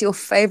 what was your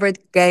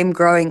favorite game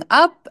growing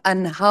up,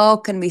 and how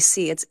can we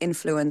see its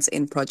influence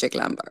in Project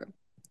Lambo?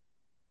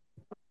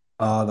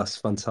 Ah, that's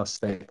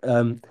fantastic.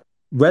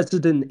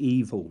 Resident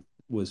Evil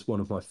was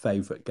one of my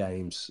favorite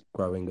games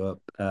growing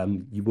up.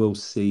 You will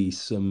see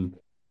some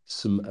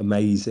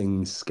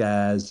amazing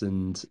scares,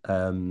 and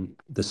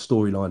the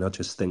storyline I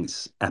just think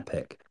is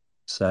epic.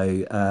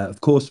 So of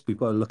course we've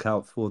got to look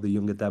out for the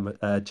younger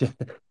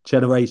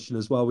generation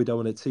as well. We don't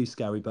want it too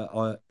scary,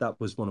 but that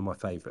was one of my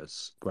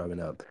favorites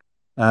growing up.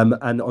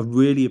 And I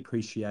really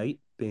appreciate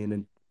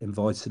being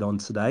invited on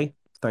today.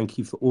 Thank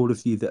you for all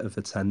of you that have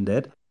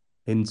attended.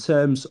 In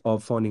terms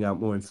of finding out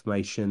more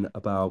information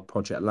about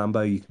Project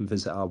Lambo, you can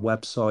visit our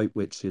website,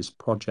 which is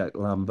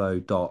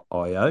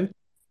projectlambo.io.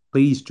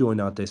 Please join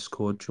our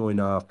Discord, join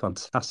our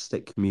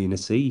fantastic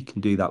community. You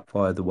can do that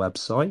via the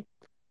website.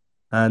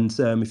 And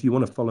if you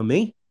want to follow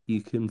me,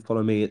 you can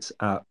follow me. It's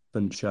at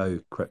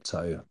Funcho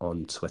Crypto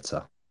on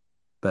Twitter.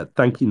 But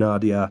thank you,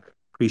 Nadia.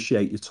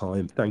 Appreciate your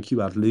time. Thank you,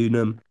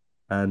 Adlunum.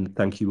 And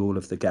thank you, all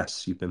of the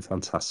guests. You've been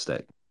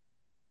fantastic.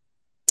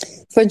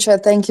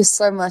 Funcho, thank you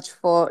so much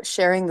for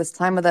sharing this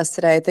time with us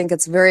today. I think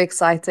it's very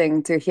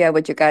exciting to hear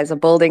what you guys are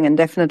building, and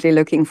definitely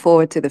looking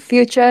forward to the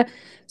future.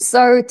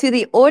 So to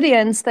the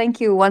audience, thank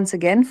you once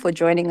again for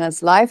joining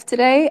us live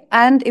today.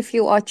 And if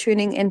you are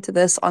tuning into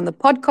this on the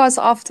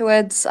podcast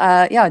afterwards,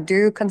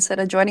 do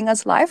consider joining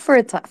us live for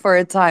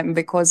a time,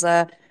 because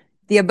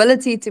the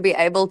ability to be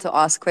able to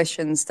ask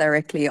questions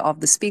directly of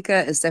the speaker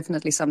is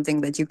definitely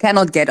something that you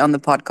cannot get on the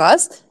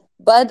podcast.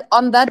 But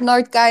on that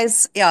note,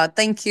 guys,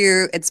 thank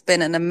you. It's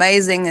been an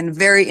amazing and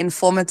very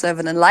informative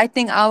and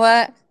enlightening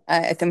hour.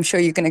 I'm sure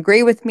you can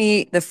agree with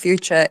me. The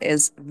future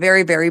is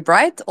very, very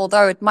bright,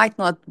 although it might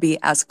not be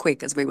as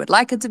quick as we would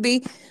like it to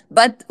be.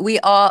 But we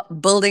are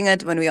building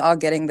it when we are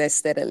getting there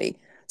steadily.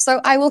 So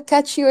I will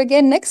catch you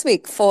again next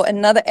week for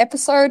another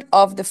episode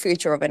of The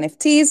Future of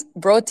NFTs,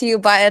 brought to you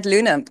by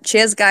Adlunum.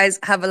 Cheers, guys.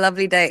 Have a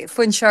lovely day.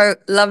 Funsho,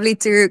 lovely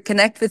to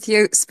connect with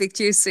you. Speak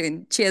to you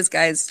soon. Cheers,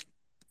 guys.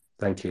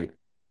 Thank you.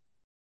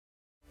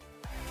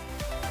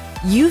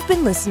 You've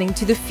been listening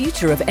to The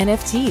Future of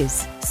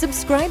NFTs.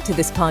 Subscribe to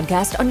this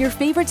podcast on your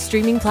favorite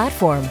streaming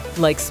platform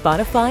like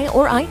Spotify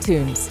or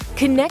iTunes.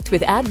 Connect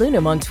with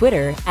Adlunum on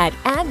Twitter at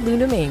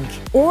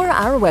AdLunumInc or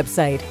our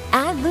website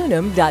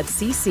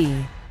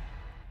adlunum.cc.